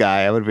help the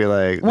guy. I would be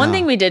like, One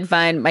thing we did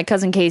find, my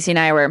cousin Casey and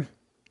I were,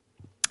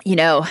 you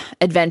know,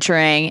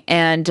 adventuring,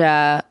 and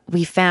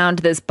we found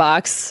this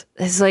box.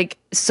 It's like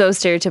so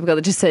stereotypical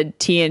that just said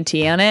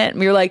TNT on it, and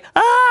we were like,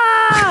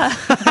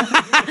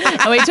 ah,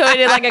 and we totally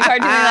did like a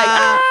cartoon, like,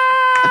 ah.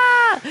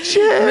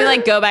 Shit. And we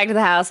like go back to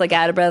the house like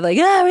out of breath, like,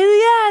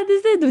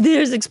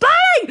 there's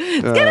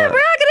exploding. We're all gonna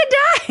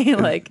die.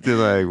 Like, they're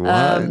like,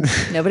 what?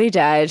 Nobody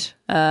died.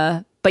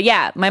 But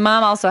yeah, my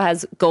mom also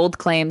has gold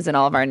claims in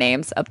all of our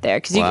names up there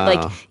because you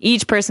like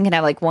each person can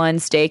have like one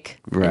stake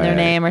in their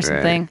name or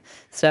something.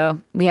 So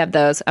we have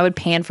those. I would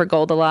pan for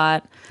gold a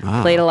lot.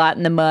 Played a lot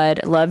in the mud.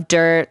 Love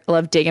dirt.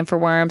 Love digging for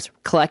worms.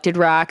 Collected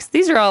rocks.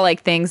 These are all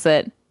like things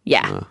that.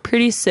 Yeah,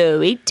 pretty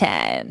sweet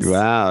times.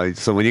 Wow.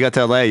 So when you got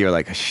to LA, you were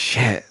like,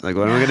 shit, like,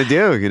 what am I going to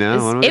do? You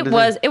know, it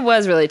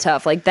was really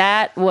tough. Like,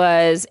 that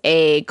was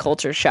a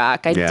culture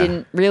shock. I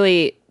didn't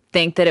really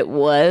think that it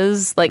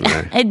was like,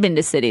 I'd been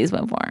to cities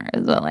before.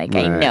 So like,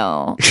 I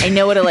know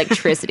what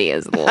electricity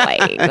is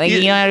like. Like,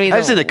 you know what I mean? I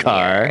was in a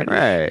car.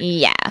 Right.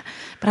 Yeah.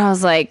 But I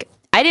was like,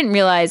 I didn't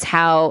realize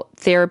how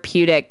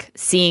therapeutic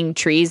seeing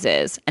trees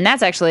is. And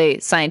that's actually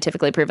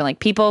scientifically proven. Like,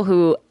 people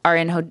who are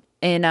in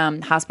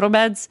hospital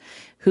beds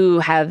who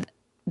have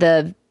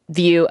the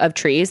view of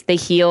trees, they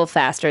heal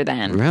faster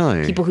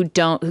than people who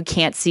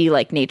can't see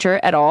like nature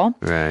at all.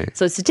 Right.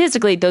 So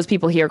statistically, those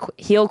people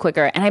heal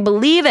quicker. And I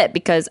believe it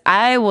because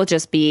I will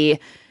just be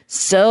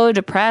so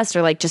depressed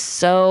or like just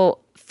so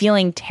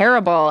feeling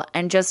terrible,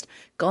 and just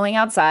going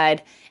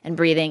outside and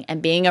breathing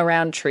and being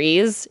around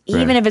trees,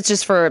 even if it's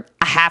just for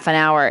a half an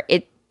hour,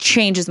 it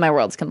changes my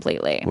worlds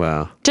completely.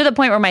 Wow. To the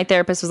point where my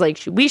therapist was like,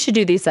 we should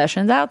do these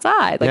sessions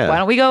outside. Like, why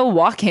don't we go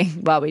walking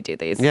while we do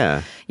these?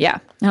 Yeah. Yeah.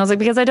 And I was like,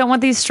 because I don't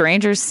want these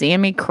strangers seeing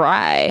me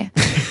cry.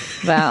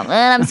 Well,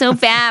 I'm so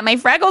fat. My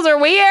freckles are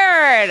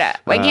weird.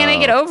 Why can't I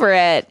get over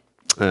it?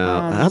 How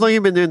long have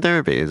you been doing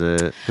therapy? Is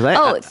it?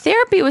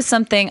 Therapy was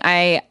something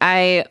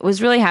I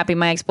was really happy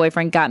my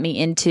ex-boyfriend got me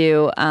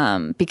into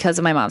because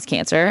of my mom's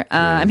cancer.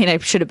 I mean, I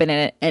should have been in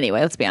it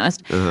anyway, let's be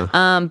honest.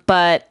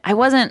 But I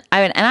wasn't,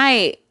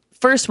 I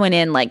first went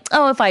in like,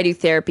 oh, if I do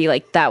therapy,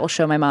 like that will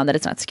show my mom that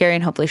it's not scary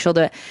and hopefully she'll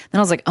do it. Then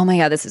I was like, oh my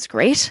God, this is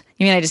great.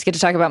 You mean I just get to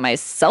talk about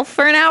myself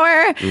for an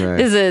hour? Right.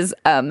 This is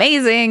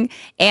amazing.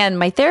 And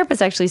my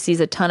therapist actually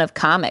sees a ton of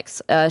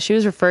comics. She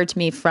was referred to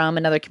me from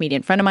another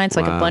comedian friend of mine.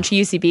 So like a bunch of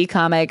UCB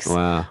comics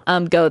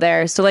go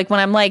there. So like when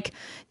I'm like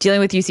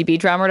dealing with UCB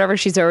drama or whatever,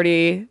 she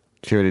already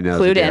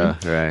knows clued in,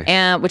 right?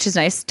 And which is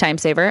nice, time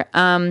saver.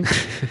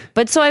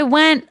 But so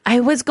I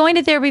was going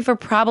to therapy for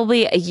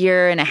probably a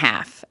year and a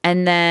half,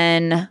 and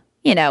then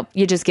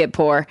you just get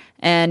poor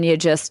and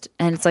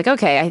it's like,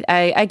 okay,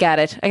 I got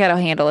it. I got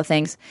a handle of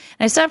things.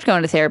 And I stopped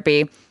going to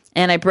therapy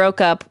and I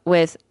broke up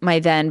with my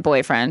then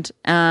boyfriend.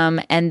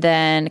 And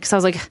then, cause I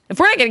was like, if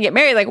we're not going to get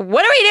married, like,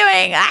 what are we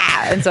doing?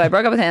 And so I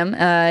broke up with him.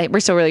 We're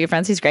still really good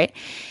friends. He's great.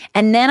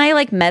 And then I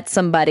like met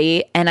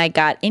somebody and I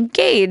got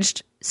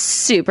engaged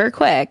super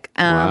quick.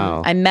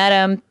 Wow. I met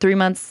him 3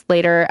 months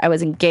later. I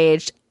was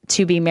engaged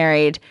to be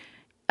married,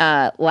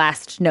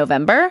 last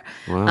November.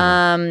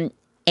 Wow.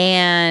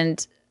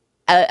 And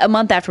a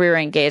month after we were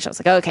engaged, I was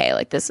like, okay,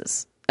 like this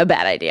is a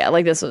bad idea.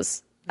 Like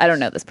I don't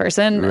know this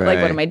person. Right.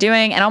 Like, what am I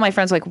doing? And all my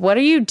friends were like, what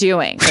are you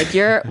doing? Like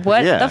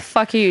what the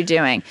fuck are you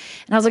doing?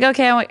 And I was like,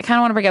 okay, I kind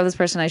of want to break up with this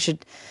person.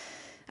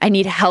 I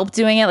need help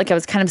doing it. Like I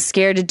was kind of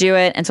scared to do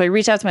it. And so I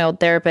reached out to my old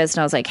therapist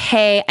and I was like,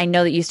 hey, I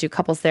know that you used to do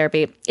couples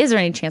therapy. Is there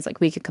any chance like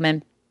we could come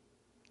in?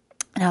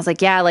 And I was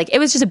like, yeah, like it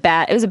was a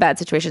bad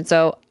situation.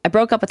 So I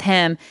broke up with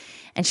him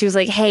and she was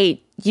like,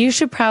 hey, you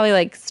should probably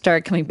like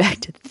start coming back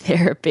to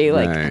therapy.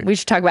 Like we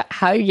should talk about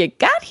how you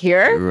got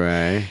here.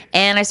 Right.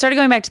 And I started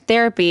going back to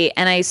therapy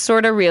and I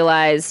sort of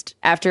realized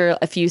after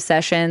a few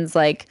sessions,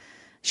 like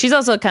she's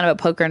also kind of a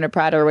poker and a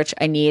prodder, which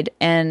I need.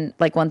 And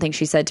like one thing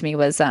she said to me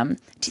was, do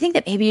you think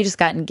that maybe you just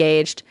got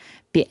engaged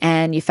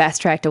and you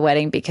fast tracked a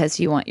wedding because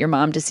you want your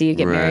mom to see you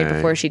get married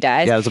before she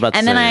dies? Yeah, I was about to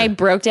and say then I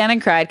broke down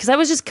and cried because I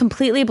was just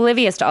completely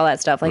oblivious to all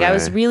that stuff. Like I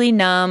was really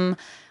numb.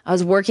 I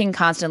was working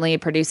constantly,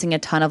 producing a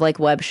ton of like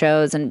web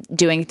shows and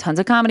doing tons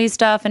of comedy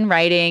stuff and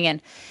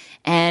writing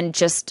and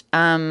just,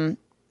 I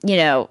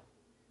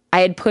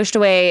had pushed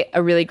away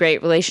a really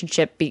great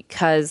relationship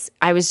because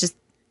I was just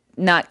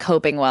not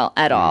coping well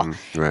at all.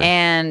 Right.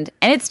 And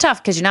it's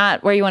tough because you're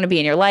not where you want to be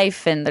in your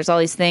life and there's all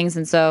these things.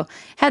 And so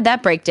had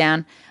that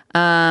breakdown.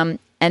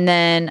 And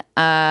then,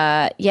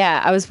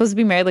 I was supposed to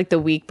be married like the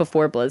week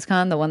before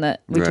BlizzCon, the one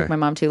that we took my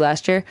mom to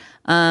last year.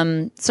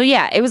 So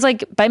yeah, it was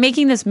like by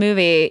making this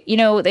movie,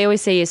 they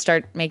always say you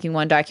start making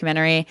one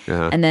documentary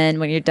and then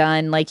when you're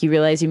done, like you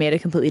realize you made a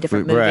completely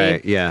different movie.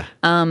 Right. Yeah.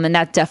 And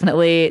that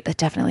definitely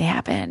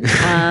happened,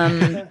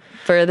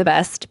 for the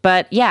best.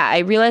 But yeah, I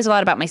realized a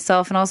lot about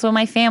myself and also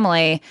my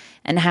family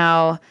and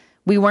how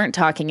we weren't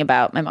talking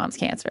about my mom's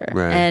cancer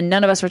and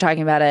none of us were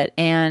talking about it.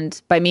 And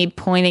by me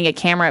pointing a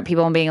camera at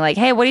people and being like,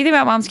 hey, what do you think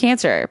about mom's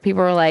cancer?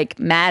 People were like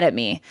mad at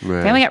me.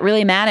 Family got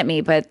really mad at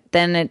me, but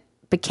then it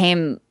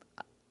became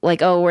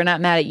like, oh, we're not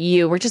mad at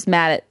you. We're just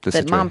mad at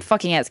that mom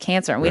fucking has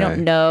cancer and we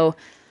don't know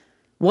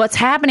what's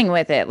happening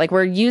with it. Like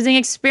we're using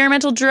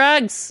experimental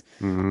drugs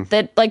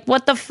that like,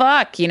 what the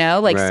fuck,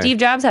 like Steve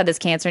Jobs had this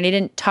cancer and he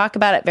didn't talk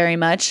about it very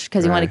much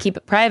because he wanted to keep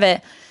it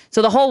private.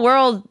 So the whole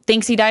world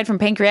thinks he died from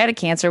pancreatic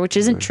cancer, which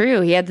isn't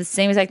true. He had the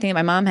same exact thing that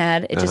my mom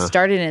had. It just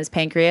started in his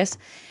pancreas.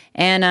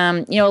 And,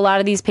 a lot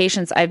of these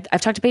patients, I've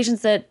talked to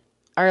patients that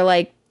are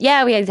like,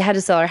 yeah, we had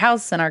to sell our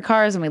house and our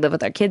cars and we live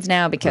with our kids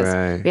now because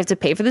we have to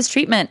pay for this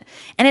treatment.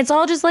 And it's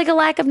all just like a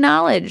lack of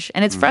knowledge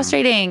and it's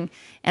frustrating.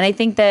 And I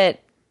think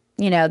that,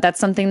 that's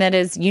something that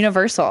is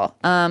universal.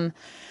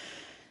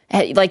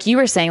 Like you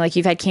were saying, like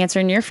you've had cancer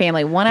in your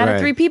family. 1 out of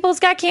 3 people's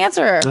got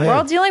cancer. We're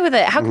all dealing with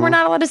it. How come we're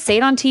not allowed to say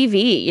it on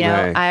TV?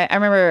 I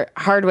remember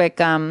Hardwick.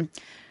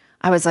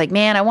 I was like,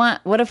 man,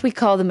 what if we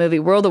call the movie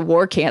World of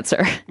War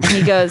Cancer? And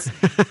he goes,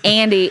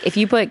 Andy, if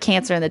you put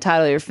cancer in the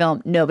title of your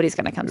film, nobody's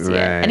going to come see it.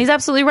 And he's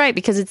absolutely right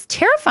because it's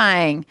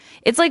terrifying.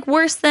 It's like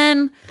worse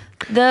than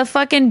the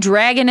fucking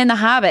dragon in The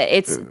Hobbit.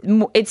 It's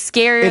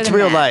scarier. It's than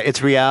real that. life.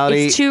 It's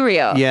reality. It's too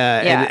real.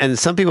 Yeah. And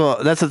some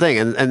people, that's the thing.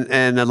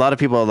 And a lot of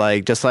people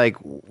like, just like,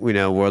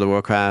 World of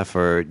Warcraft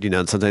or,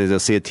 sometimes they'll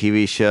see a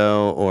TV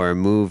show or a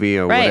movie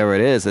or whatever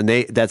it is. And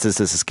that's just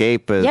this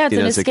escape. Yeah, it's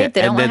an escape.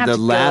 They don't want to have to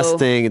go. And then the last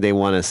thing they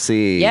want to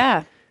see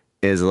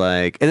is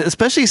like, and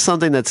especially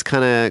something that's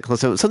kind of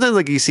close to, sometimes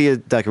like you see a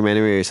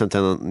documentary or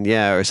something,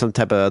 or some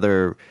type of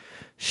other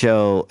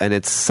show and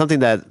it's something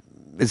that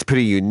it's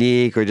pretty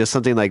unique or just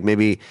something like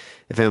maybe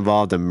if it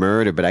involved a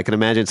murder, but I can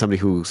imagine somebody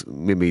who's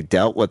maybe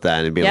dealt with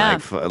that and be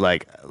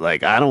like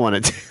I don't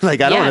want to I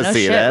don't want to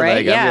see shit, that.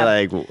 Right? Like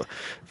I'd be like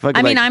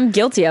I mean, I'm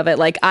guilty of it.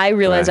 Like I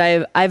realize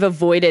I've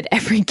avoided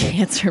every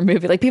cancer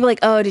movie. Like people are like,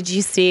 oh, did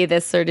you see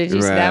this or did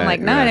you see that? I'm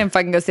like, no, I didn't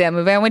fucking go see that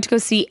movie. I went to go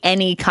see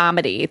any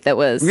comedy that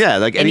was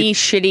like any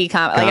shitty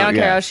comedy. Like I don't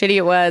care how shitty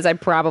it was. I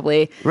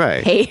probably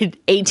paid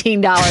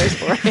 $18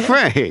 for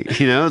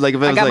it. Like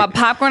if it I got my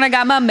popcorn, I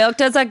got my milk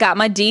duds, I got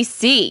my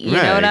DC. You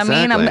know what I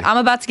mean? I'm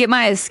about to get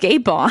my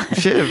escape on.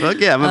 Shit, fuck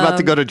yeah! I'm about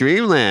to go to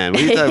Dreamland.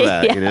 What are you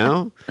talking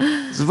about?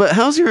 So, but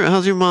how's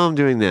your mom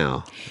doing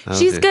now?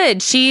 She's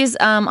good. She's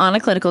on a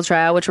clinical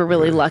trial, which we're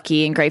really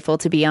lucky and grateful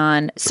to be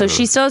on. So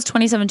she still has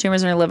 27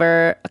 tumors in her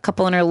liver, a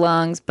couple in her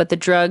lungs, but the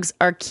drugs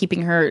are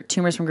keeping her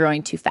tumors from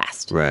growing too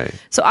fast. Right.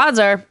 So odds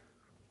are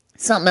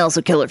something else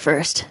will kill her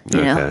first.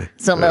 You know,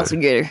 something else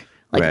will get her.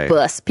 like a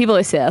bus. People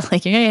always say that,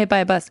 like, you're going to get hit by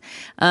a bus.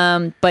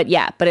 But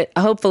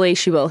hopefully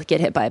she will get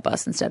hit by a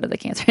bus instead of the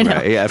cancer.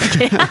 Right, yeah.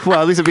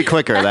 Well, at least it'd be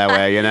quicker that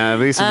way, you know. At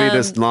least it'd be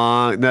this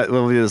long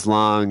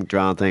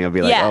drawn thing. I'd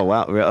be like, oh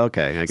wow,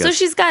 okay, I guess. So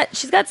she's got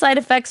side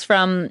effects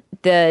from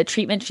the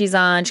treatment she's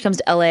on. She comes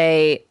to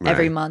LA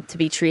every month to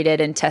be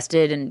treated and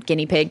tested and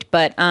guinea pigged.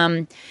 But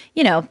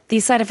you know,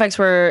 these side effects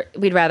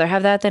we'd rather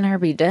have that than her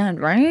be dead,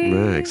 right?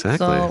 Right,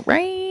 exactly. So,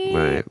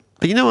 right.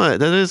 But you know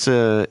what?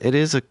 It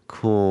is a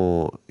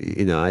cool.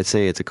 You know, I'd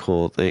say it's a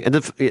cool thing, and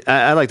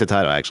I like the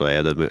title actually.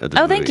 Of the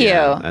movie. Thank you.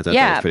 Yeah, I thought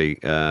that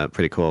was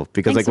pretty cool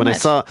because Thanks like when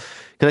so much.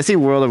 because I see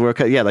World of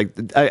Warcraft, yeah, like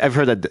I've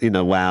heard that, you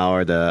know, WoW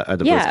or the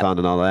BlizzCon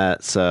and all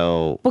that.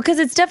 So because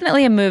it's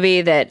definitely a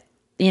movie that,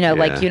 you know,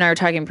 like you and I were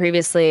talking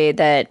previously,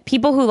 that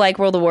people who like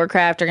World of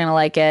Warcraft are going to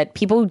like it.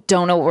 People who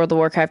don't know what World of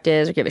Warcraft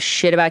is or give a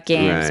shit about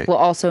games will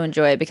also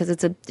enjoy it because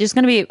there's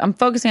going to be, I'm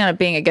focusing on it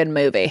being a good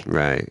movie.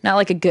 Right. Not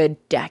like a good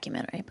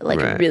documentary, but like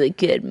a really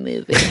good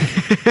movie.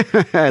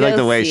 I like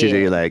the way she do.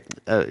 You're like,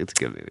 oh, it's a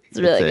good movie. It's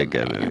really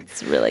good movie.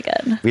 It's really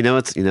good. You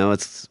know,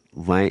 it's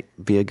might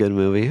be a good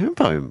movie.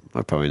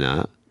 Probably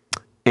not.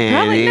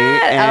 Probably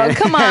not. Oh,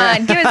 come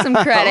on. Give it some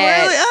credit.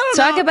 Really? I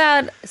don't know.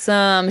 About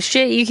some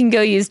shit you can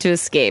go use to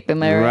escape.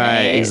 Am I right?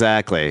 Right,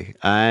 exactly.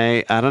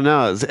 I don't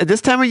know. At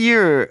this time of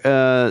year,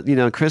 you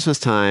know, Christmas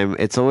time,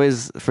 it's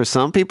always, for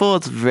some people,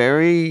 it's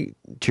very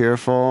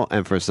cheerful.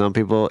 And for some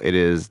people, it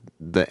is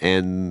the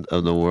end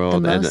of the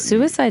world. The most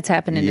suicides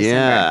happen in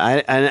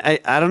December. Yeah,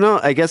 I don't know.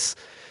 I guess,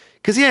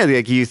 because, yeah,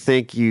 like you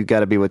think you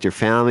got to be with your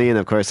family. And,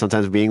 of course,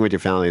 sometimes being with your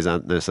family is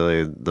not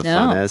necessarily the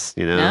funnest,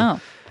 you know?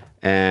 No.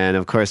 And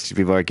of course,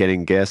 people are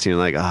getting gifts. You're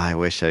like, oh, I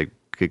wish I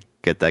could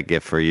get that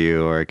gift for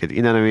you, or I could,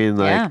 you know what I mean?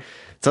 Like,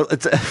 so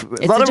it's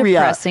a lot of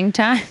depressing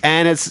time.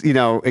 And it's, you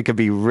know, it could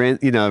be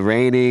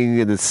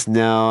raining and the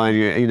snow, and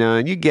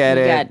and you get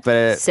it,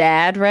 but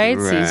sad, right?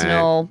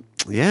 Seasonal.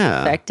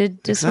 Yeah.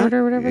 Affected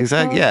disorder, whatever.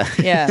 Exactly.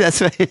 Yeah. That's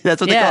what they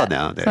call it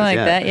nowadays. Something like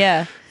that.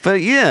 Yeah.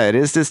 But yeah, it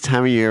is this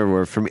time of year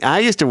where, for me, I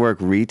used to work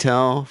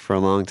retail for a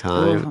long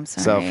time. Ooh, I'm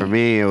sorry. So for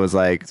me, it was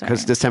like,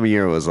 because this time of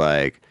year was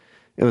like,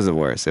 it was the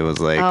worst. It was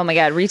like, oh my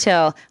God,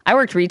 retail. I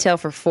worked retail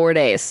for 4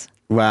 days.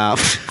 Wow.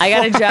 I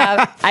got a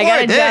job. I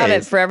got a job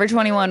at Forever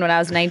 21 when I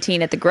was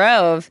 19 at the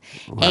Grove.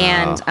 Wow.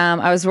 And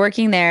I was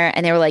working there,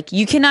 and they were like,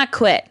 you cannot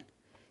quit.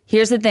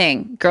 Here's the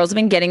thing. Girls have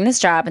been getting this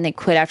job, and they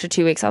quit after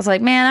 2 weeks. I was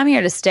like, man, I'm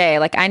here to stay.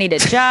 Like, I need a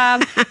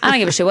job. I don't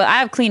give a shit. Well, I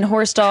have clean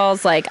horse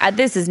stalls. Like,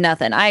 this is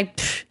nothing.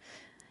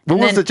 What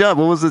was the job?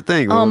 What was the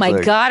thing?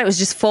 God, it was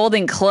just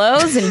folding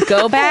clothes and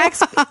go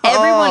backs.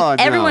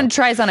 Everyone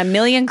tries on a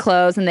million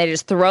clothes, and they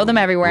just throw them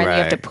everywhere, and you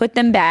have to put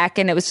them back.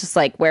 And it was just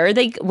like, where do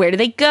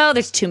they go?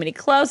 There's too many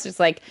clothes. There's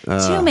like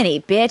too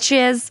many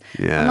bitches.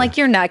 Yeah. I'm like,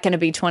 you're not going to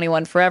be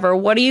 21 forever.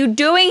 What are you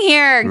doing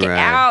here? Get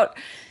out.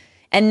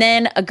 And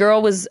then a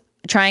girl was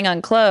trying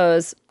on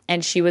clothes,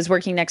 and she was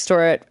working next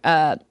door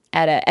at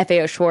a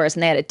FAO Schwarz,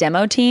 and they had a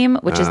demo team,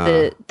 which is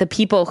the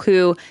people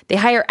who they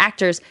hire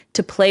actors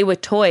to play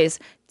with toys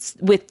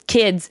with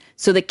kids,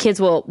 so the kids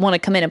will want to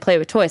come in and play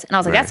with toys. And I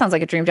was like, that sounds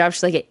like a dream job.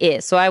 She's like, it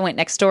is. So I went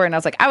next door, and I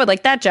was like, I would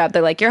like that job.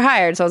 They're like, you're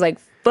hired. So I was like,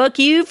 fuck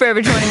you,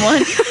 Forever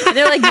 21. And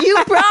they're like, you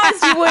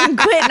promised you wouldn't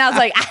quit. And I was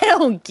like, I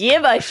don't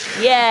give a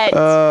shit.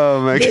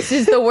 Oh my God. This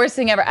is the worst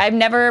thing ever. I've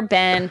never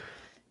been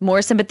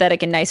more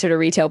sympathetic and nicer to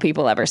retail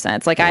people ever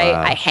since. Like,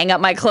 I hang up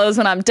my clothes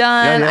when I'm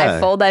done. I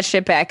fold that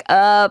shit back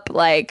up.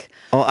 Like,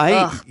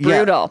 brutal.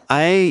 Brutal.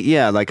 I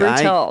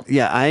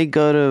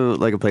go to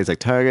like a place like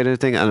Target or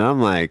thing, and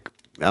I'm like,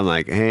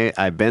 hey,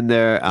 I've been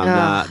there.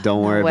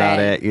 Don't worry about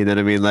it. You know what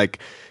I mean? Like,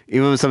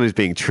 even when somebody's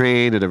being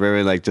trained or they're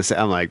very like,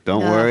 I'm like,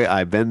 don't worry,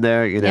 I've been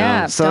there. You know?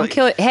 Yeah. So don't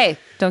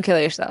kill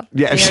yourself.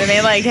 Yeah. You know what I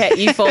mean? Like, hey,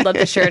 you fold up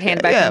the shirt,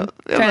 hand back,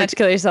 try not to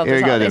kill yourself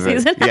this holiday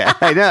season. Yeah,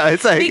 I know.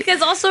 It's like,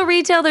 because also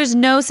retail, there's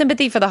no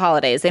sympathy for the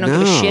holidays. They don't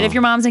give a shit if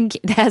your mom's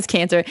has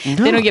cancer. No.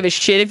 They don't give a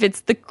shit if it's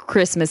the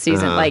Christmas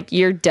season. Like,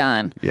 you're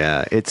done.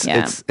 Yeah. It's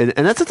and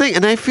that's the thing.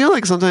 And I feel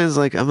like sometimes,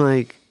 like, I'm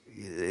like,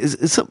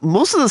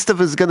 most of the stuff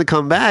is going to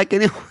come back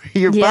anyway.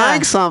 You're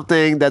buying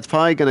something that's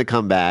probably going to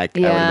come back, I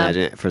would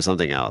imagine, for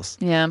something else.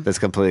 Yeah. That's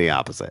completely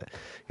opposite.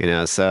 You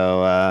know,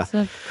 so it's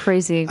a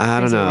crazy I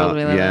don't know. World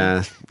we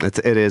live in.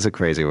 It is a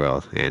crazy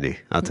world, Andy.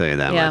 I'll tell you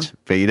that much.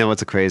 But you know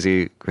what's a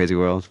crazy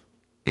world?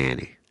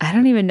 Andy. I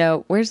don't even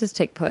know. Where does this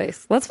take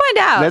place? Let's find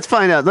out. Let's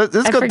find out. Let's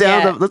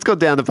go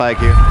down the pike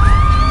here.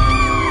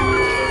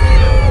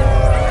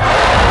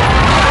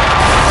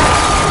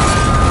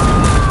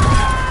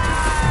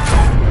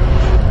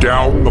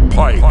 Down the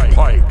pike.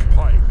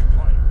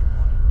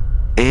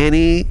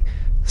 Annie,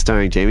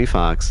 starring Jamie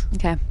Foxx.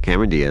 Okay.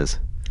 Cameron Diaz.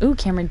 Ooh,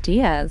 Cameron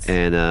Diaz.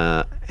 And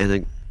a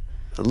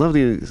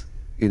lovely,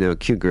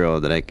 cute girl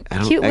that I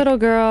don't. Cute little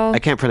girl. I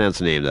can't pronounce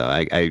the name though.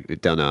 I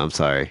don't know. I'm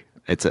sorry.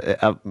 I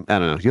don't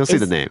know. You'll see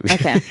the name.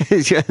 Okay.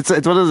 it's one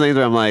of those names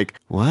where I'm like,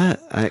 what?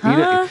 Like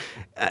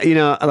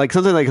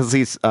something like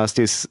I'll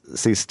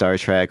see Star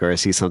Trek, or I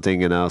see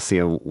something and I'll see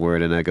a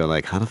word and I go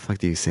like, how the fuck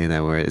do you say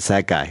that word? It's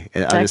that guy.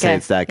 I'll just say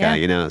it's that guy.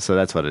 Yeah. So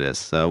that's what it is.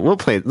 So we'll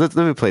play. Let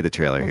me play the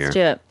trailer here. Let's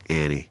do it.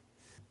 Annie.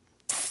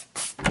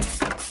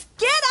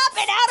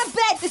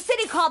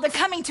 They're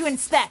coming to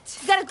inspect.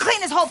 You gotta clean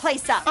this whole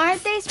place up.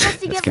 Aren't they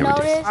supposed to give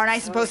notice? Aren't I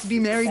supposed to be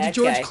married to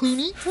George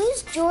Clooney?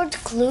 Who's George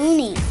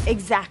Clooney?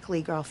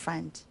 Exactly,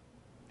 girlfriend.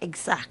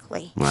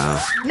 Exactly.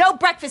 Wow. No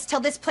breakfast till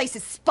this place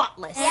is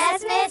spotless.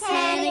 Yes, Miss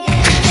Hannigan.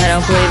 I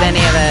don't believe any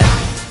of it.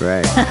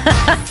 Right.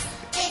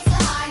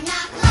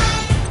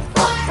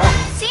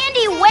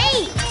 Sandy,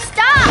 wait!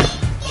 Stop!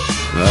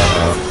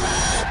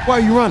 Why are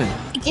you running?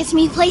 It gets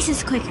me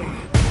places quicker.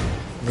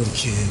 Little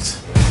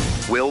kids.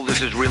 Will,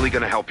 this is really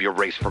going to help your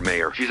race for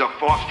mayor. She's a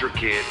foster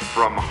kid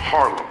from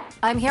Harlem.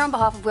 I'm here on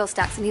behalf of Will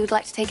Stacks, and he would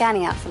like to take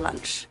Annie out for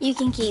lunch. You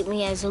can keep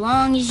me as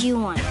long as you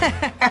want.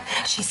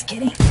 She's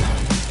kidding.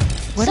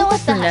 What So did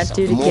what's the Burnett hustle?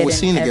 do to More get we're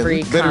seeing in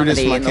every together, better it is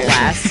comedy for in the my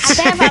last?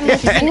 I bet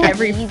if I'm with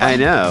every I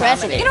know.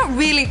 president. You're not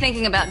really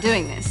thinking about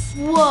doing this.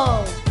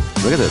 Whoa.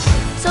 Look at this.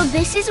 So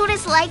this is what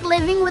it's like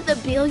living with a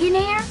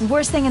billionaire? The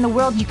worst thing in the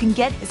world you can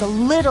get is a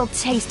little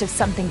taste of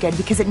something good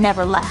because it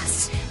never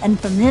lasts. And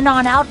from then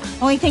on out, the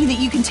only thing that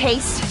you can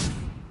taste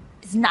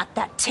is not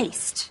that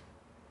taste.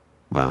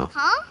 Wow.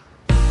 Huh?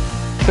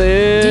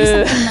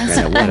 Boo.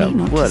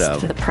 What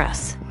up? The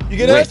press. You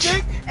get that,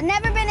 chick? I've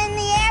never been in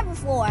the air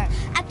before.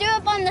 I threw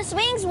up on the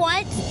swings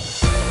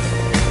once.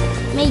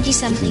 Made you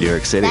something. New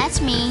York City.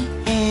 That's me,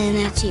 and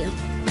that's you.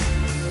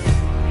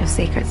 Your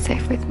secret's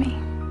safe with me.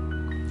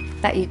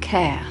 That you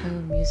care. Oh,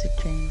 music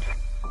change.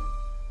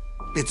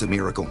 It's a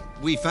miracle.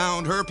 We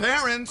found her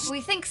parents.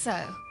 We think so.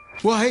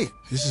 Well, hey,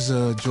 this is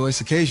a joyous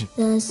occasion.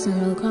 The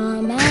sun will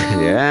come out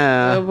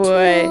Yeah. Oh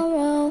boy.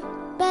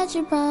 tomorrow. Bet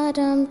your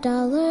bottom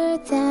dollar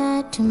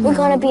that tomorrow. We're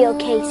gonna be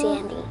okay,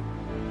 Sandy.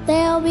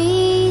 There'll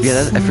be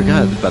Yeah, I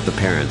forgot about the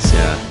parents.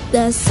 Yeah.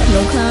 the sun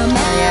will come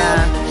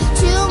out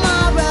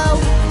tomorrow.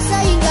 So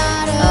you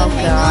gotta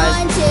hang God.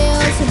 on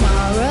till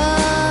tomorrow.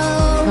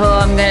 Oh,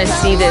 I'm gonna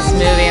see this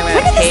movie. I'm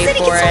gonna pay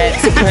for it.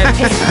 I'm gonna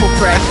pay full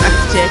price for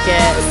this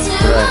ticket.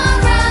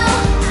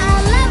 Tomorrow, I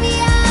love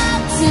you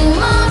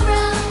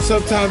tomorrow.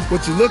 Sometimes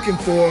what you're looking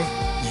for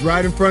is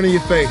right in front of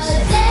your face.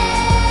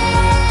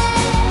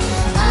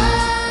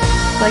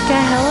 Like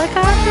a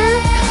helicopter?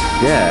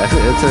 Yeah.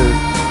 It's a.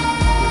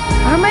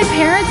 Are my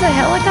parents a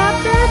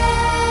helicopter?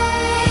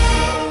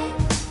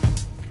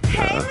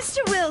 Hey, Mr.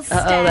 Wilson.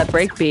 Uh-oh, that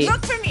breakbeat.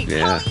 Look for me,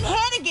 Yeah. Colleen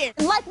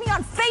Hannigan. Like me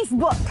on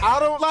Facebook. I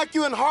don't like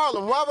you in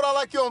Harlem. Why would I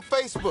like you on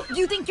Facebook?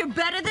 You think you're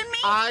better than me?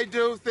 I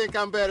do think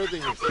I'm better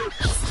than you.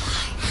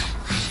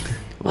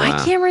 Why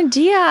Wow. Cameron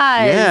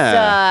Diaz?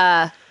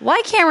 Yeah.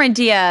 Why Cameron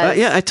Diaz?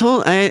 Yeah,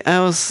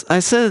 I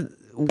said.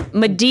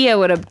 Medea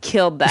would have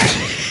killed that.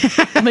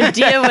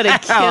 Medea would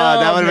have killed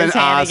that would have Miss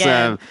been Hannigan.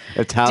 awesome.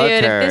 If Tyler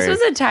Dude, Perry. if this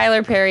was a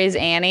Tyler Perry's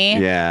Annie,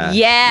 Yeah.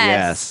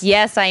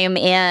 yes, I am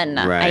in.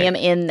 Right. I am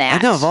in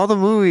that. I know, of all the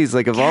movies,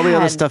 like of all the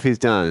other God. stuff he's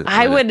done.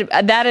 I would.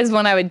 That is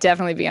one I would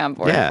definitely be on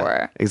board Yeah,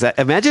 for.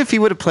 exactly. Imagine if he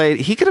would have played.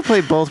 He could have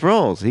played both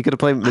roles. He could have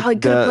played. Oh, he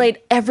could have played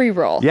every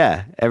role.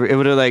 Yeah, it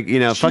would have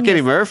fuck Eddie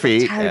Genius.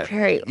 Murphy. Tyler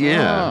Perry.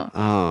 Yeah.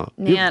 Oh, Oh,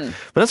 man.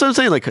 But that's what I'm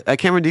saying. Like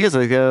Cameron Diaz.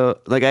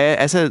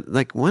 I said,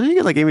 like, why didn't you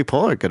get like Amy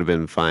Poehler? Could have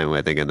been fine.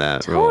 I think in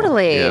that role,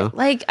 Totally. you know?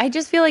 Like, I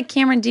just feel like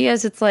Cameron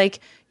Diaz, it's like,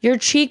 your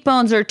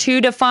cheekbones are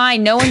too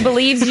defined. No one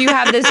believes you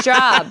have this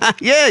job.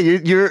 Yeah,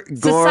 you're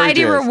gorgeous.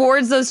 Society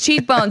rewards those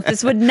cheekbones.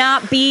 This would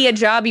not be a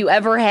job you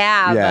ever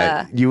have.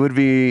 Yeah, you would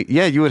be.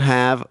 Yeah, you would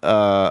have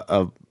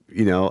a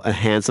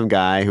handsome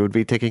guy who would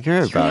be taking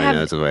care of Bobby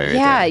Nose away.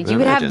 Yeah, you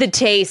would have the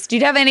taste.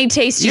 You'd have any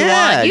taste you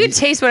Yeah, want. You'd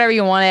taste whatever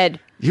you wanted.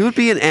 You would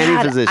be in any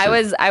God,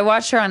 position. I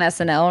watched her on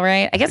SNL,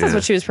 right? I guess that's Yeah.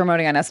 what she was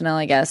promoting on SNL,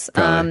 I guess.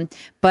 Probably.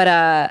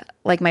 But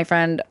like my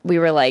friend, we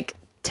were like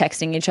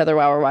texting each other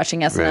while we're watching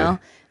SNL. Right. And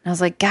I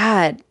was like,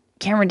 God,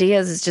 Cameron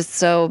Diaz is just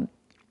so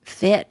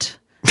fit.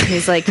 And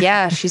he's like,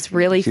 yeah, she's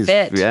really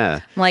fit.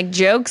 Yeah. I'm like,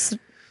 jokes,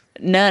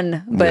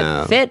 none, but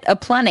No. fit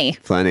aplenty.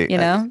 Plenty. You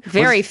know,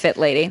 very fit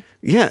lady.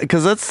 Yeah,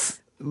 because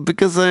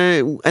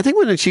I think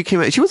when she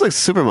came out, she was like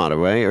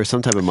supermodel, right, or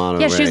some type of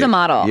model. Yeah, she was right? a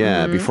model.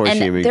 Yeah, Mhm. before and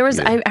she. there was,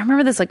 yeah. I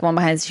remember this like one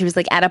behind. She was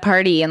like at a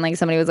party, and like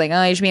somebody was like,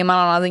 "Oh, you should be a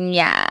model." And I was like,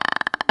 "Yeah."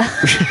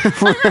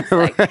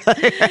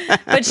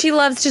 But she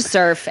loves to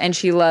surf, and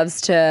she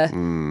loves to,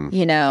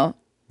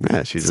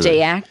 Yeah, she's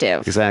stay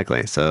active.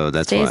 Exactly. So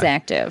that's Stays why.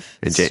 active.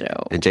 And,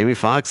 so. and Jamie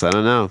Foxx, I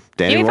don't know.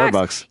 Danny Jamie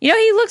Foxx, Warbucks.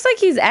 he looks like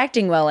he's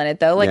acting well in it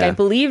though. Like Yeah. I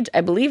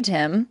believed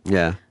him.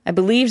 Yeah. I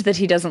believed that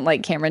he doesn't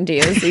like Cameron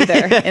Diaz either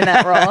in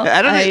that role.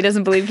 He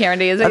doesn't believe Cameron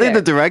Diaz either. I think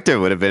the director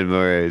would have been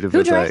more.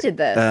 Who directed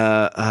this?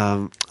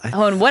 Oh,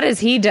 and what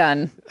has he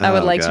done? I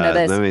would Oh, like to know God.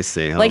 this. Let me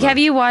see. Hold Like, on. have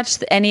you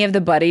watched any of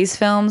the Buddies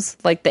films?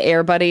 Like the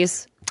Air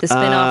Buddies? The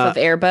spin-off of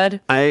Air Bud?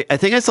 I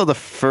think I saw the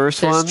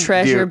first There's one.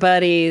 Treasure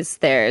Buddies.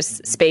 There's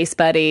Space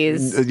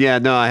Buddies. Yeah,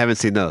 no, I haven't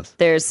seen those.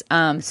 There's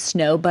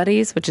Snow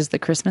Buddies, which is the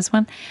Christmas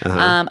one.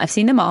 Uh-huh. I've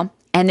seen them all.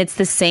 And it's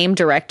the same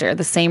director,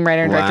 the same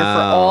writer and director for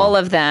Wow. all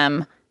of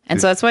them.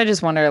 And so that's why I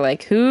just wonder,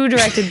 like, who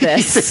directed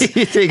this,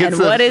 You think and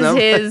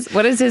it's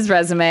what is his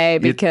resume?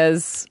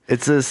 Because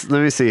it's this.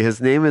 Let me see.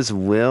 His name is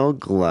Will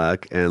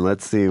Gluck, and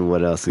let's see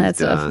what else he's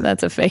done.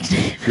 That's a fake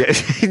name. Yeah,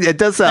 it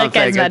does sound That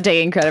guy's fake. not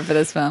taking credit for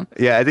this film.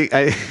 Yeah, I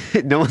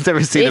think no one's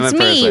ever seen him It's in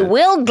me, person.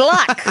 Will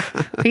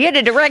Gluck. He had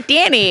to direct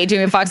Annie.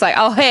 Jamie Foxx like,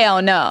 oh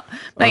hell no, I'm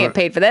not getting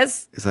paid for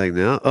this. It's like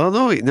no, oh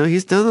no,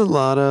 he's done a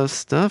lot of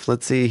stuff.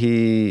 Let's see,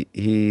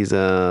 he's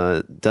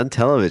done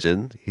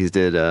television. He's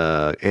did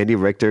Andy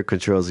Richter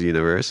Controls the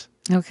Universe.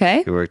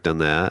 Okay. He worked on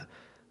that.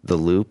 The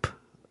Loop,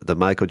 the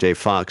Michael J.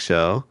 Fox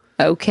Show,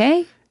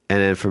 Okay. and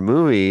then for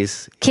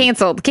movies,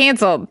 Canceled.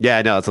 yeah,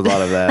 I know it's a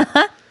lot of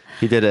that.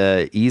 He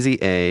did Easy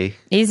A,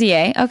 Easy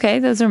A. Okay,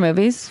 those are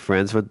movies.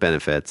 Friends with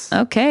Benefits,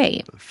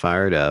 Okay.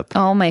 Fired Up,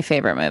 All my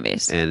favorite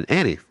movies. and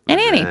Annie,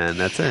 and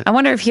that's it. I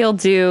wonder if he'll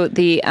do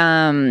the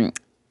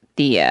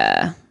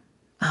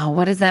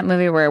what is that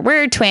movie where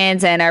we're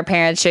twins and our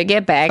parents should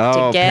get back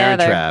Oh, together?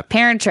 Parent Trap.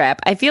 Parent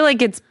Trap. I feel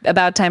like it's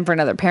about time for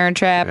another Parent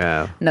Trap.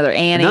 Yeah. Another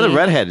Annie. Another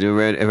redhead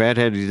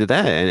who did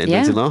that, and Yeah.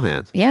 Lindsay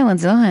Lohan. Yeah,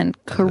 Lindsay Lohan,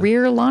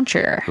 career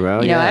launcher.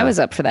 Well, you know, yeah. I was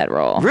up for that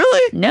role.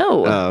 Really?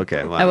 No. Oh,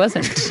 okay. Wow. I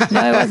wasn't. No,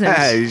 I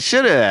wasn't. You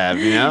should have,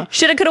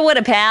 Shoulda, coulda,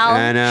 woulda, pal.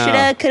 I know.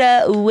 Shoulda,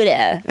 coulda,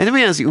 woulda. And let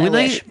me ask you,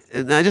 wish.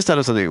 I just thought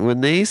of something.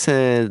 When they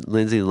said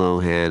Lindsay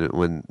Lohan,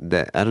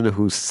 I don't know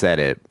who said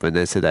it, but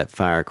they said that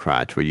fire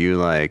crotch, were you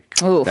like,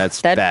 Ooh,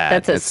 that's bad?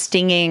 That's a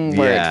stinging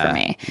word yeah, for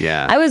me.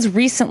 yeah. I was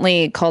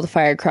recently called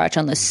fire crotch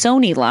on the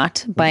Sony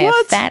lot by a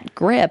fat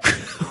grip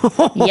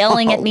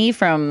yelling at me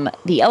from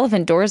the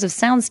elephant doors of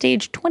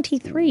Soundstage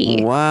 23.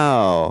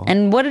 Wow.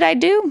 And what did I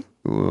do?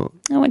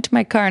 I went to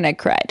my car and I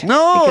cried.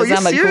 No, because you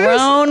I'm a serious?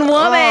 grown woman.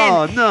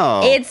 Oh,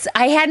 no.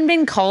 I hadn't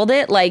been called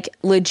it like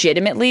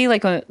legitimately,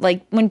 like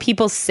when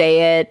people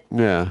say it.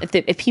 Yeah.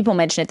 If people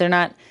mention it, they're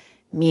not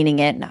meaning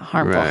it in a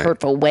harmful, Right.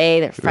 hurtful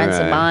way. They're friends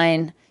of Right.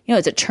 mine. You know,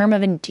 it's a term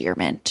of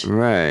endearment.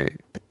 Right.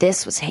 But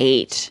this was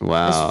hate.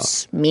 Wow. This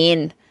was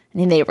mean.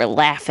 And they were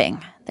laughing.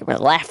 They were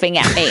laughing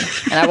at me.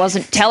 And I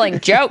wasn't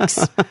telling jokes.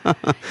 And I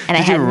Did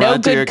you had no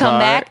run to your good car?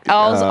 comeback.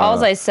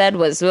 All I said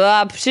was,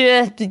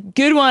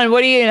 good one.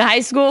 What are you in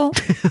high school?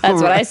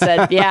 That's what I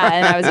said. Yeah.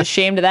 And I was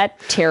ashamed of that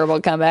terrible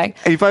comeback.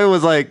 He probably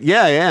was like,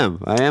 yeah, I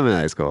am in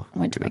high school. I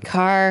went to my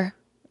car,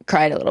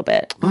 cried a little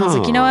bit. And I was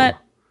like, you know what?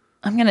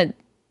 I'm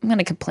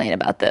gonna complain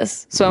about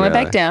this. So I went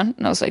Really? back down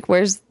and I was like,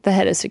 where's the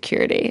head of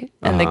security?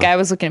 And the guy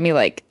was looking at me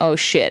like, oh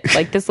shit,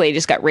 like this lady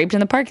just got raped in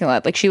the parking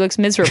lot. Like she looks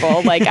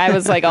miserable. Like I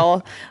was like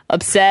all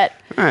upset.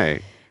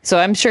 Right. So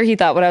I'm sure he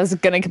thought what I was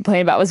gonna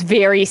complain about was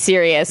very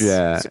serious.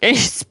 Yeah. So I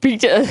speak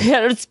to the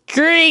head of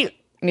security.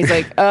 And he's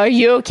like, are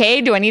you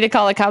okay? Do I need to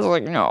call the cops? I'm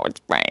like, no,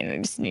 it's fine. I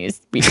just need to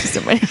speak to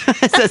somebody.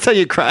 That's how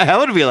you cry. I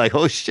would be like,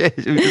 oh shit.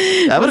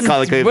 I would have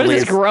called the What is police.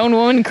 this grown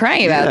woman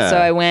crying about? Yeah. So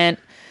I went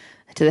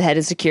to the head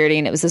of security,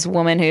 and it was this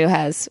woman who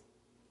has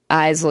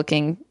eyes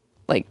looking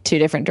like two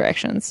different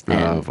directions.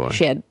 And boy.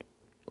 she had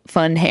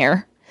fun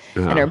hair,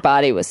 and her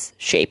body was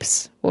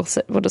shapes. We'll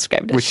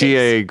describe it as Was she shapes.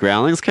 a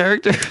Groundlings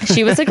character?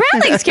 She was a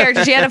Groundlings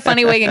character. She had a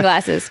funny wig and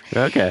glasses.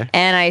 Okay.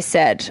 And I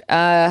said,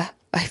 I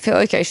feel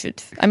like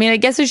I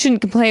guess I shouldn't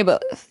complain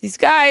about these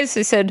guys.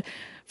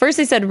 First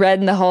they said red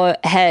in the whole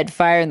head,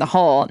 fire in the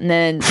hole. And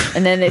then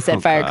they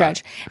said fire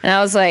crotch. And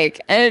I was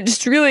like, and it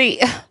just really,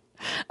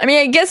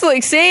 I guess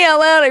like saying it out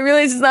loud, I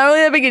realized it's not really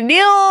that big a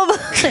deal.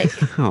 But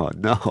like, Oh,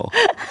 no.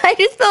 I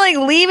just felt like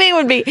leaving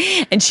would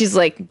be, and she's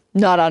like,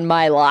 not on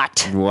my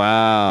lot.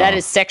 Wow. That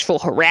is sexual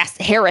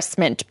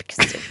harassment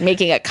because you're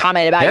making a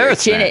comment about your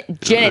Harassment.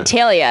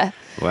 genitalia.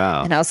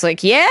 Wow. And I was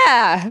like,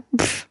 yeah.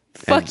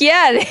 Fuck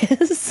yeah, it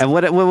is. And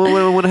what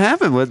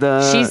happened with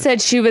She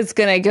said she was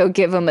going to go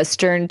give him a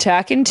stern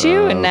talking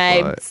to, and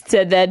I boy.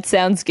 said, that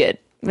sounds good.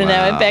 Then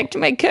I went back to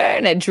my car,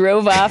 and I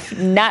drove off,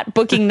 not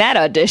booking that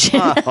audition.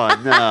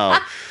 Oh, no.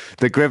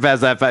 The grip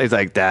has that. He's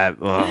like, that.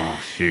 Oh,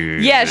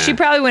 shoot. Yeah, she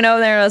probably went over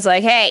there and was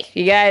like, hey,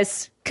 you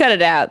guys, cut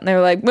it out. And they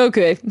were like,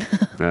 okay.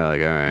 They're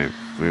like, all right.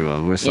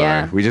 We're sorry.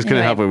 Yeah. We just couldn't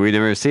Anyway. help it. We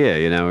never see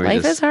it, We're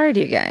Life just, is hard,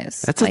 you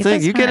guys. That's the Life thing.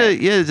 is You hard. gotta,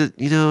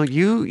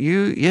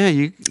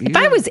 you. If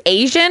I was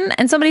Asian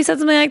and somebody said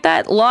something like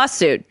that,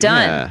 lawsuit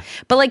done. Yeah.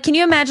 But like, can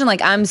you imagine?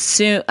 Like, I'm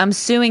suing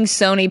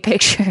Sony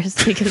Pictures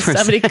because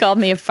somebody called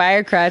me a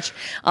fire crotch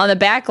on the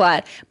back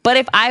lot. But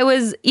if I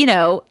was,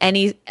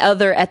 any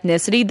other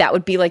ethnicity, that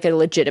would be like a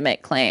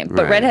legitimate claim.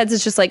 But Right. redheads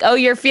is just like, oh,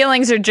 your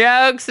feelings are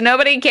jokes.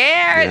 Nobody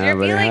cares. Yeah, Your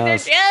nobody feelings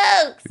else.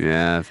 are jokes.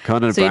 Yeah,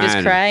 Conan So you O'Brien.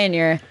 just cry in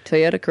your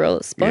Toyota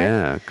Corolla Sport.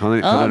 Yeah,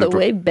 Conan All the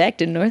O'Brien. way back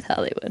to North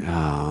Hollywood.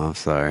 Oh, I'm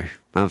sorry.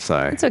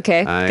 It's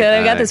Okay.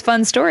 I got this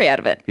fun story out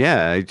of it.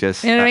 Yeah, I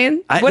just. You know what I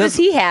mean? What does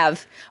he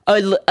have?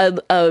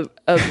 A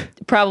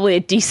probably a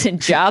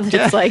decent job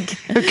that's like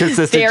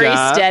Consistent very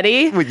job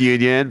steady. with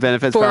union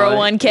benefits.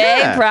 401k,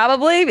 Yeah.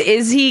 probably.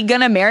 Is he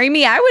gonna marry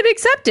me? I would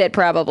accept it,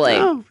 probably.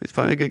 Oh, he's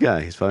probably a good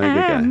guy.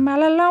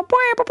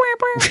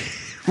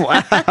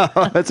 Wow,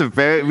 that's a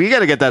very. We got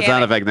to get that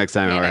sound effect next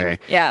time, Jorge.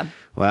 Yeah.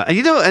 Wow,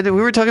 and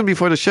we were talking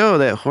before the show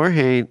that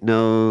Jorge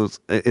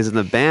is in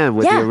the band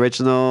with the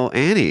original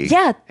Annie.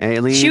 Yeah. And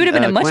Eileen. She would have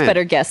been a much Quinn.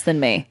 better guest than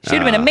me. She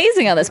would have been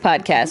amazing on this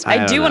podcast.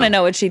 I do want to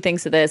know what she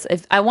thinks of this.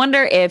 I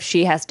wonder if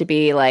she has to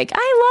be like,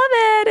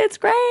 I love it. It's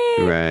great.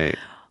 Right.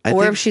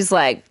 Or if she's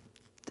like,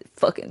 it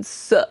fucking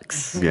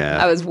sucks.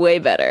 Yeah. I was way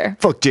better.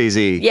 Fuck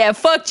Jay-Z. Yeah,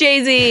 fuck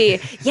Jay-Z.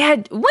 Yeah,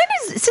 since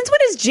when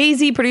has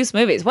Jay-Z produced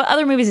movies? What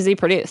other movies has he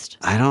produced?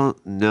 I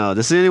don't know.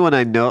 This is the only one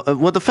I know.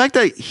 Well, the fact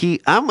that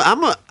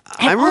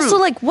Also,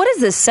 like, what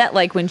is this set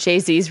like when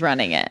Jay-Z's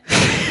running it?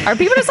 Are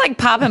people just like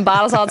popping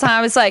bottles all the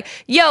time? It's like,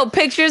 yo,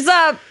 pictures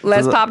up.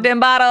 Let's pop them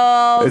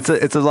bottles.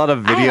 It's a lot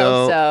of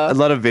video, so. a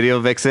lot of video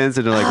vixens,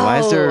 and they're like, why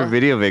is there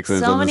video vixens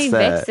so on the many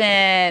set?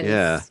 vixens.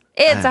 Yeah.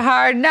 It's a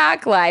hard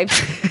knock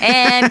life.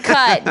 And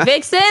cut.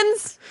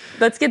 Vixens?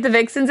 Let's get the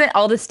vixens in.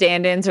 All the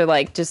stand-ins are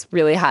like just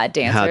really hot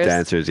dancers. Hot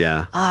dancers,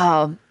 yeah.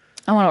 Oh,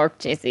 I want to work with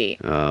Jay-Z.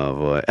 Oh,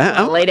 boy.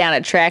 Lay down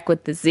a track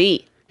with the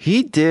Z.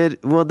 He did.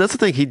 Well, that's the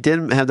thing. He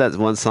didn't have that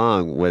one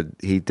song where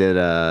he did.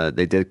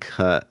 They did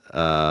cut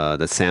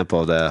the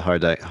sample of the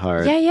hard.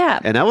 Yeah.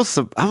 And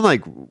I'm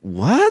like,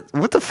 what?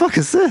 What the fuck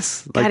is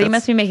this? Like, God, he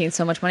must be making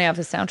so much money off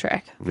the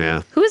soundtrack.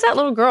 Yeah. Who is that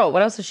little girl?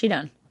 What else has she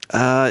done?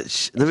 Let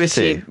me Is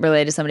see. she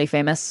related to somebody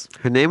famous?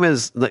 Her name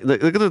is. Look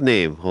at the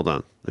name. Hold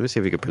on. Let me see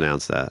if we can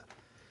pronounce that.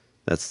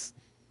 That's.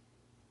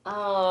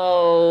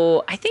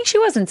 Oh, I think she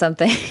wasn't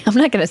something. I'm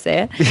not going to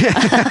say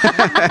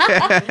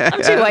it.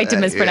 I'm too white to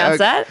mispronounce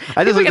that.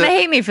 People are going to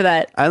hate me for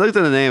that. I looked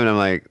at the name and I'm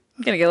like,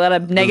 I'm going to get a lot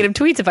of negative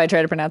tweets if I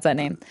try to pronounce that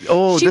name.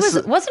 Oh,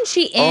 wasn't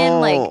she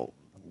in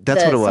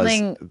that's what it was.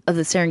 Something of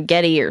the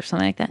Serengeti or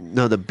something like that?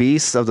 No, the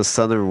Beast of the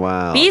Southern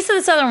Wild. Beast of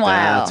the Southern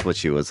Wild. That's what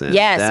she was in.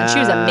 Yes, and she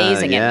was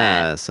amazing in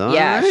that. So,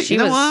 yeah, right, she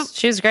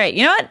was great.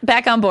 You know what?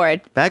 Back on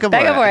board. Back on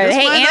board. This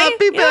Hey, might Annie, not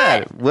be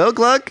bad. Will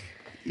Gluck.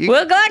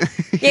 Will Gluck,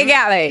 you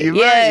got me.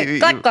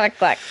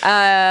 Gluck.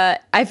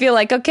 I feel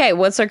like, okay,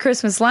 what's our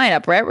Christmas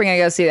lineup, right? We're going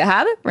to go see The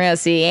Hobbit. We're going to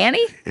see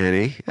Annie.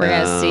 We're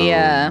going to see,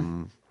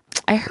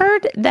 I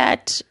heard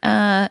that,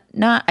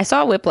 I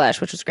saw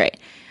Whiplash, which was great.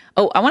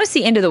 Oh, I want to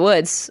see Into the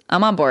Woods.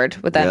 I'm on board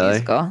with that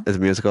musical. It's a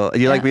musical.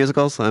 You like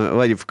musicals? Well,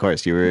 of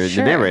course. You were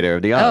the narrator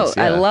of the Oz.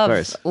 Oh, I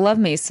love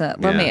me.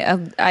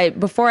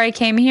 Before I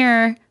came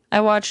here,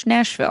 I watched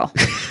Nashville.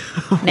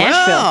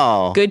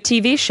 Wow. Good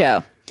TV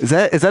show. Is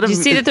that Did you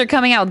see that they're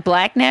coming out with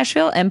Black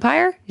Nashville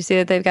Empire? You see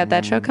that they've got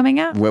that show coming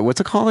out?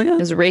 What's it called again? It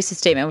was a racist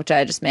statement, which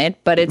I just made,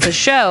 but it's a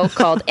show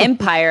called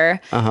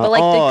Empire. But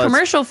like the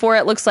commercial for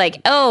it looks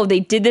like, oh, they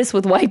did this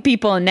with white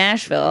people in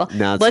Nashville.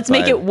 Let's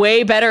make it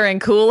way better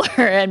and cooler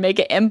and make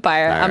it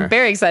Empire. I'm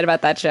very excited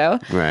about that show.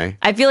 Right.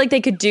 I feel like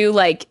they could do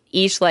like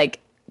each like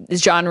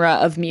genre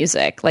of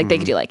music. Like they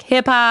could do like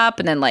hip hop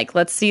and then like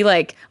let's see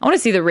like I want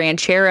to see the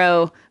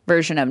ranchero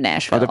version of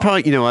Nashville. There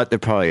probably, you know what? There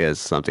probably is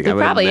something. There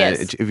probably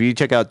is. If you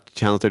check out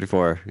Channel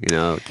 34,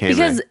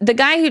 because the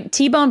guy who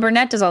T-Bone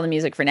Burnett does all the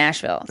music for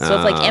Nashville. So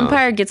if like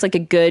Empire gets like a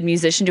good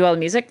musician do all the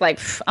music, like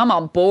I'm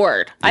on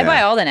board. Yeah. I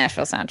buy all the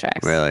Nashville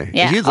soundtracks. Really?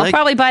 Yeah, I'll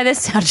probably buy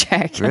this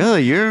soundtrack.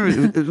 Really?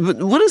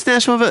 What is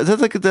Nashville? Is that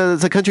like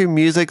it's a country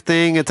music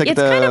thing? It's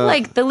kind of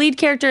like the lead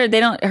character.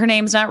 Her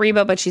name's not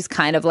Reba, but she's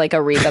kind of like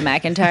a Reba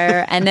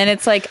McEntire. And then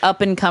it's like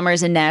up and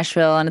comers in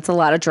Nashville, and it's a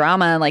lot of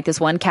drama. And like this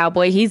one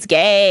cowboy, he's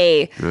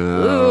gay.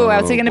 Ooh,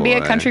 how's he going to be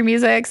a country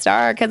music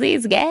star because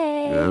he's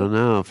gay? I don't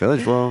know.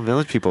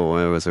 Village People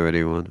was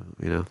already one.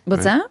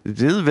 What's that? Did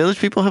the Village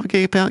People have a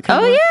gay cowboy?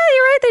 Oh yeah, you're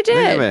right. They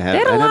did. They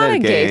had a lot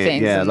of gay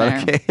things. Yeah, a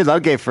lot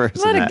of gay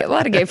firsts. A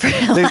lot of gay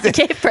firsts.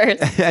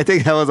 I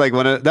think that was like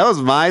that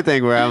was my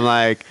thing where I'm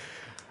like.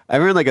 I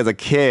remember, like as a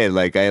kid,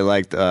 like I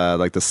liked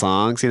the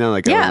songs,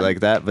 like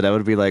that. But I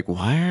would be like,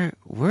 where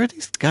are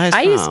these guys?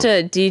 I used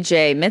to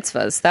DJ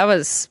mitzvahs. That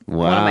was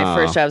one of my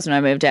first jobs when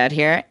I moved out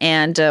here.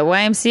 And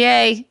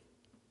YMCA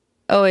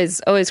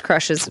always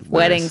crushes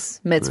weddings,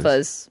 mitzvahs.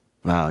 Nice.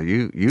 Wow,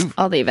 you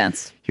all the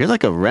events. You're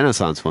like a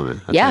Renaissance woman.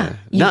 Yeah,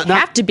 you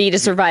have to be to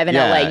survive in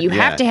LA. You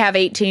have to have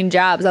 18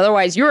 jobs,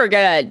 otherwise you're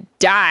gonna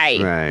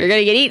die. Right. You're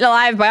gonna get eaten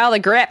alive by all the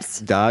grips.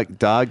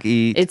 Dog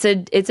eat. It's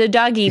a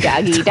doggy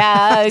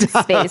dog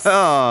space.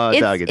 Oh,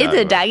 it's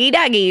a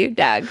doggy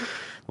dog.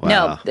 Wow.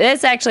 No,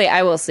 this actually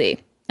I will see,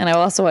 and I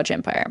will also watch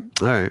Empire.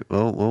 All right,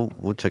 well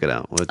we'll check it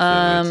out. We'll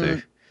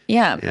see.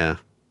 Yeah.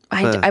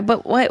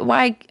 But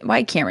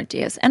why Cameron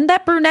Diaz and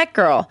that brunette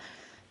girl?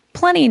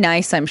 Plenty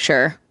nice, I'm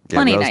sure.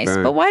 Plenty nice.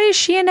 But why is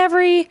she in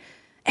every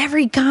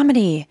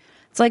comedy?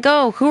 It's like,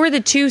 oh, who are the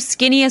two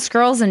skinniest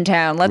girls in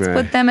town? Let's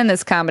put them in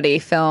this comedy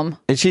film.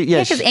 And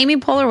because Amy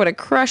Poehler would have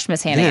crushed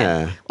Miss Hannigan.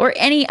 Yeah. Or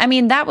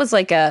that was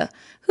like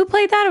who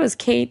played that? It was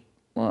Kate.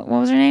 What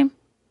was her name?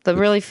 The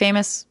really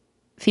famous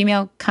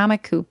female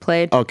comic who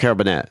played. Oh, Carol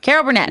Burnett.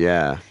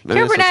 Yeah.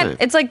 Carol Burnett,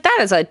 it's like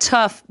those are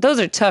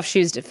tough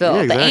shoes to fill.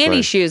 Yeah, exactly. The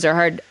Annie shoes are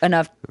hard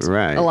enough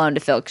alone to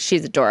fill because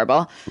she's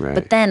adorable. Right.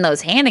 But then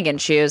those Hannigan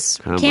shoes,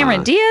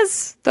 Cameron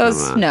Diaz,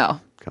 those, no.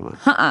 Come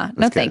on.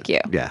 No, thank you.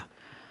 Yeah.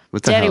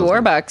 Daddy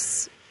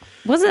Warbucks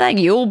wasn't that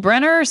Yul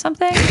Brynner or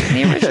something?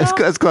 The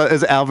original? It's close.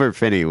 It's Albert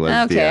Finney was.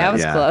 Okay, I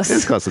was close.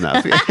 It's close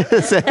enough.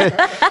 It's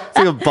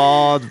like a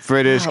bald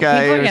British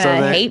guy People are or gonna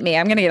something. hate me.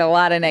 I'm gonna get a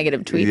lot of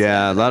negative tweets.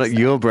 Yeah, a lot of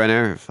Yul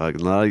Brynner.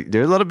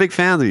 There's a lot of big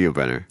fans of Yul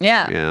Brynner.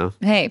 Yeah. You know?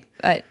 Hey,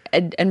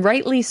 and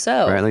rightly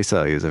so. Rightly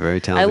so. He was a very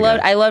talented guy.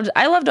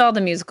 I loved all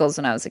the musicals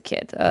when I was a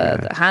kid.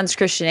 The Hans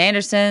Christian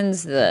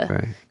Andersen's,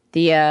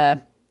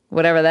 the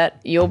whatever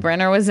that Yul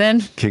Brynner was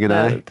in. King and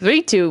I.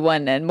 3, 2,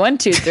 1, and 1,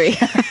 2, 3.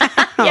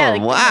 Yeah,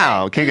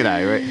 wow, King and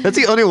I. Right. That's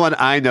the only one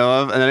I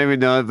know of, and I don't even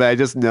know it, but I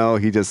just know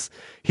he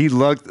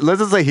looked. Let's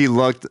just say he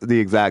looked the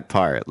exact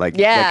part. Like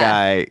the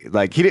guy.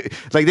 Like he didn't.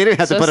 Like they didn't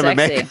have to put him in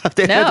makeup.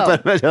 They didn't have to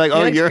put him in. They're like,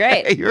 oh, you're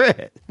great. You're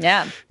it.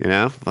 Yeah. You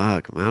know,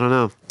 fuck. I don't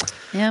know.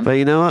 Yeah. But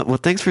you know what? Well,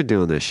 thanks for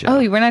doing this show. Oh,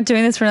 we're not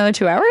doing this for another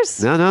 2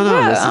 hours? No.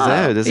 This is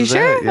it. This you is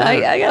sure? it.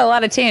 Yeah. I got a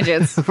lot of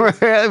tangents. I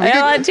got a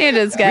lot of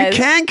tangents, guys. We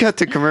can cut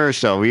to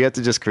commercial. We have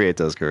to just create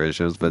those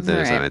commercials, but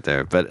there's All right. right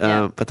there. But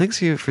thanks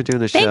to you for doing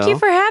the show. Thank you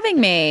for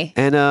having me.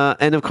 And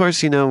of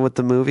course, with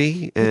the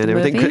movie and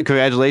everything. movie?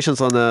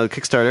 Congratulations on the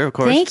Kickstarter, of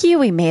course. Thank you.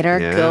 We made our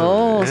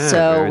goal,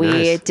 so very we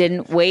nice.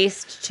 didn't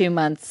waste 2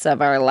 months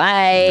of our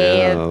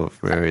life. Oh,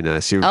 very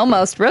nice.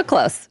 Almost real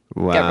close.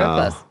 Wow. Got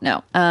real close.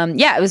 No.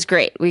 Yeah, it was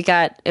great.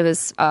 It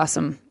was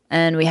awesome.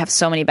 And we have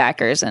so many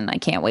backers, and I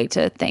can't wait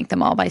to thank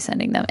them all by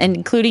sending them, and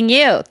including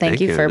you. Thank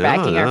you for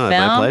backing our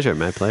film.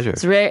 My pleasure.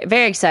 It's very,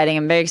 very exciting.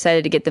 I'm very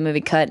excited to get the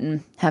movie cut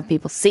and have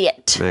people see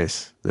it.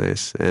 Nice.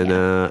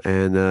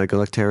 And good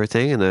luck to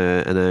everything,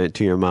 and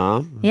to your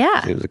mom.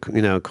 Yeah. She was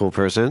a cool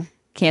person.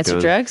 Cancer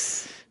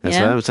drugs. That's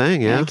what I'm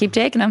saying. Yeah. Keep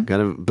taking them.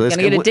 Gonna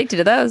get addicted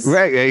to those.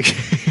 Right.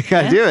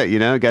 Gotta do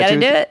it. Gotta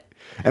do it.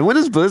 And when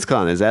is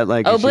BlizzCon? Is that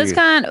like?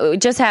 BlizzCon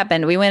just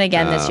happened. We went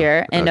again this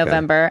year in okay.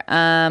 November.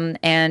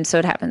 And so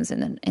it happens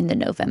in the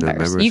November.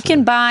 November, You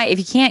can buy, if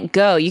you can't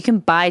go, you can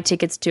buy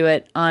tickets to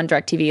it on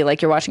DirecTV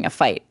like you're watching a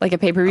fight, like a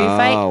pay-per-view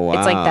fight. Wow.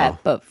 It's like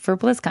that, but for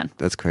BlizzCon.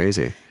 That's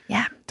crazy.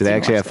 Yeah. Do they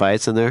actually have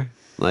fights in there?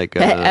 Like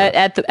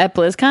at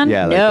BlizzCon?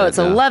 Yeah. No, like it's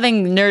a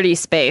loving, nerdy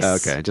space.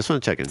 Okay, just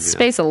want to check in.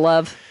 Space of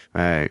love.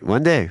 All right,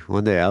 one day,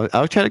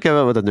 I'll try to come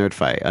up with a nerd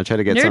fight. I'll try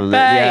to get Nerd some.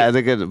 fight. Yeah, I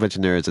think a bunch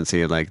of nerds and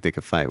see like they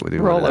could fight with you.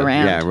 Roll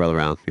around. Yeah, roll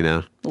around.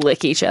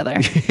 Lick each other.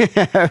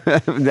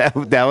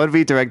 that would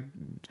be direct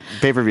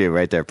pay-per-view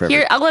right there. Perfect.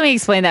 Here, let me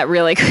explain that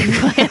really quickly.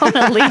 I don't want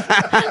to leave on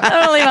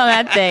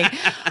that thing.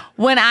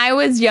 When I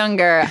was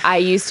younger, I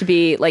used to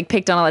be like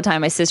picked on all the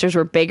time. My sisters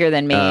were bigger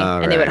than me,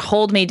 and they would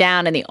hold me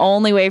down. And the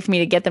only way for me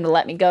to get them to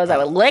let me go is I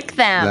would lick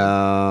them.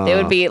 No. They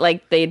would be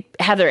like, they'd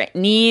have their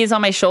knees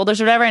on my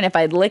shoulders or whatever. And if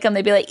I'd lick them,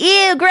 they'd be like,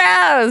 ew,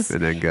 gross.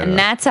 And then go. And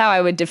that's how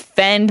I would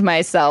defend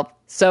myself.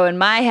 So in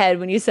my head,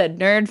 when you said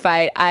nerd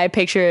fight, I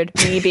pictured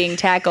me being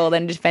tackled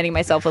and defending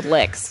myself with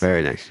licks.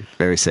 Very nice.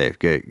 Very safe.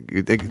 Good.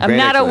 I'm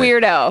not a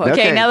weirdo.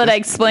 Okay, now that I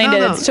explained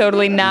it, it's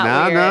totally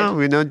not weird.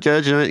 No, no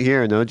judgment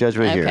here. No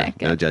judgment here. Okay,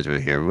 good. No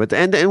judgment here. But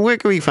and where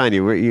can we find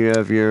you? Where you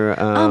have your?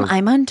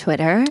 I'm on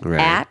Twitter Right.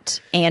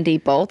 at Andy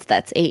Bolt.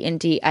 That's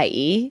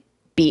ANDIE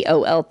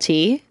BOLT.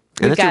 We've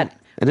got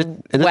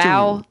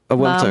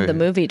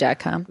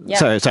WowMomTheMovie.com. Yeah.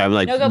 Sorry, I'm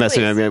like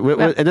messing up.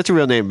 And that's a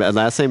real name.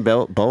 Last name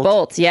Bolt?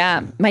 Bolt,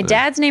 yeah. My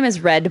dad's name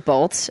is Red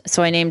Bolt,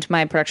 so I named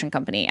my production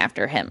company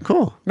after him.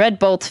 Cool. Red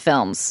Bolt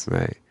Films.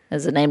 Right.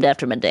 Is it named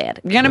after my dad?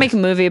 If you're gonna make a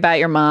movie about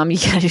your mom, you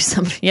gotta do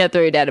something. You gotta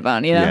throw your dad a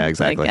bone, Yeah,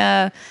 exactly.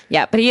 Like,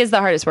 yeah, but he is the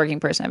hardest working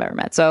person I've ever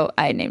met, so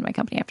I named my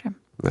company after him.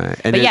 Right.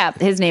 But yeah,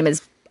 his name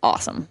is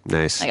awesome.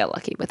 Nice. I got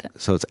lucky with it.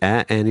 So it's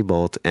at Andy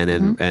Bolt,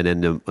 and then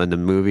in the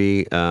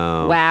movie.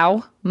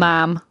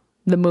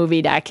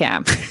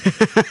 WowMomTheMovie.com.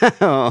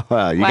 Oh,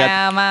 wow.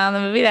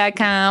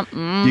 WowMomTheMovie.com.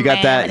 You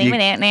got that.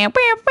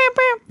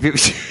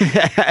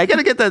 I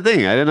gotta get that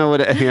thing. I don't know what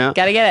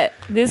Gotta get it.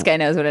 This guy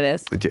knows what it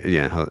is.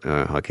 Yeah,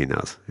 Joaquin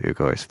knows, of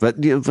course. But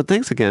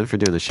thanks again for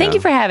doing the show. Thank you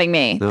for having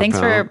me. No Thanks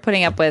problem. for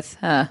putting up with.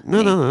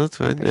 No, that's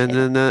fine.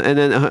 And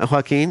then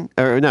Joaquin,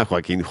 or not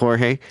Joaquin,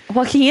 Jorge.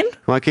 Joaquin,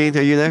 are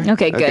you there?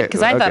 Okay, good.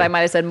 Because I thought I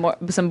might have said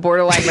some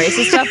borderline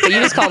racist stuff, but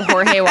you just called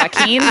Jorge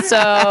Joaquin. So,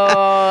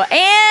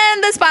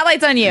 and the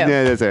spotlight's on you.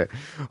 Yeah, that's it.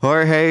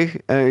 Jorge,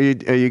 are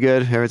you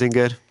good? Everything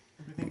good?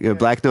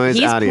 Black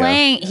Noise Audio.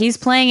 He's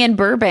playing in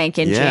Burbank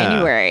in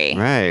January.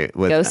 Right.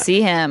 Go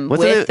see him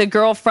with the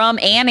girl from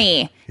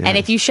Annie. Yeah. And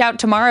if you shout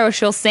tomorrow,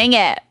 she'll sing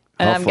it.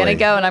 And hopefully. I'm going to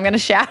go and I'm going to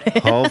shout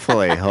it.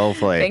 Hopefully.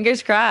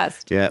 Fingers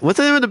crossed. Yeah. What's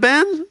the name of the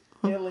band?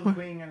 Ailing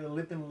Queen and the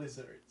Lippin'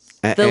 Lizards.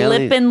 The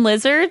Lippin'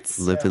 Lizards?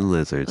 Lippin'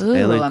 Lizards.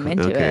 Ooh, I'm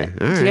into it.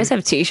 All right. Do you guys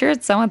have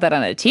t-shirts? I want that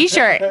on a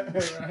t-shirt.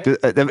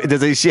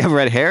 Does she have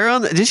red hair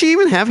on? Did she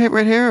even have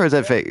red hair, or is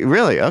that fake?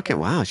 Really? Okay,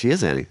 wow, she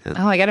is Annie.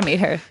 Oh, I got to meet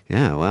her.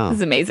 Yeah, wow. This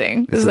is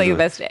amazing. This is like the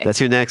best day. That's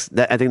your next,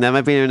 I think that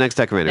might be your next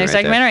documentary.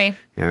 Documentary.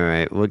 All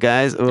right. Well,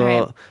 guys,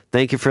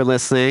 thank you for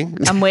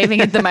listeling. I'm waving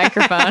at the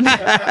microphone.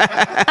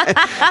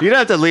 You don't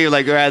have to leave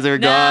like as they're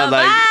gone.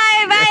 Like,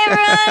 bye,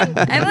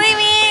 everyone. I'm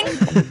leaving.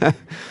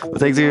 Well,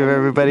 thanks to you,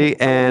 everybody,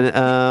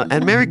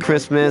 and Merry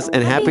Christmas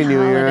and Happy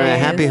New Year,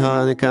 Happy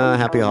Hanukkah,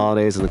 Happy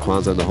Holidays, and the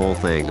Kwanzaa, the whole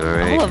thing. All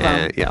right, all of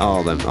them. Yeah, all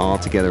of them, all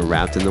together,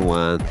 wrapped into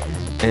one.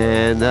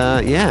 And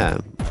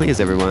please,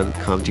 everyone,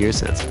 come to your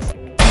senses.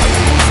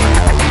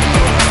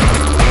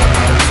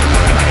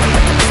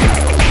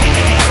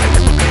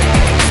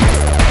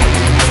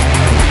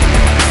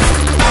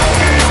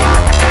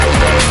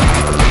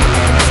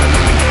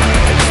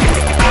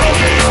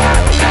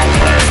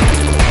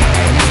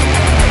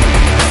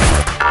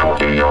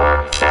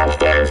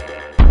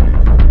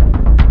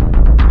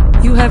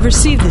 You have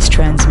received this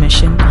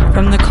transmission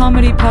from the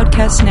Comedy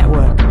Podcast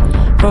Network.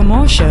 For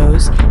more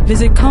shows,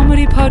 visit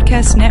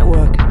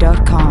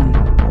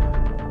comedypodcastnetwork.com.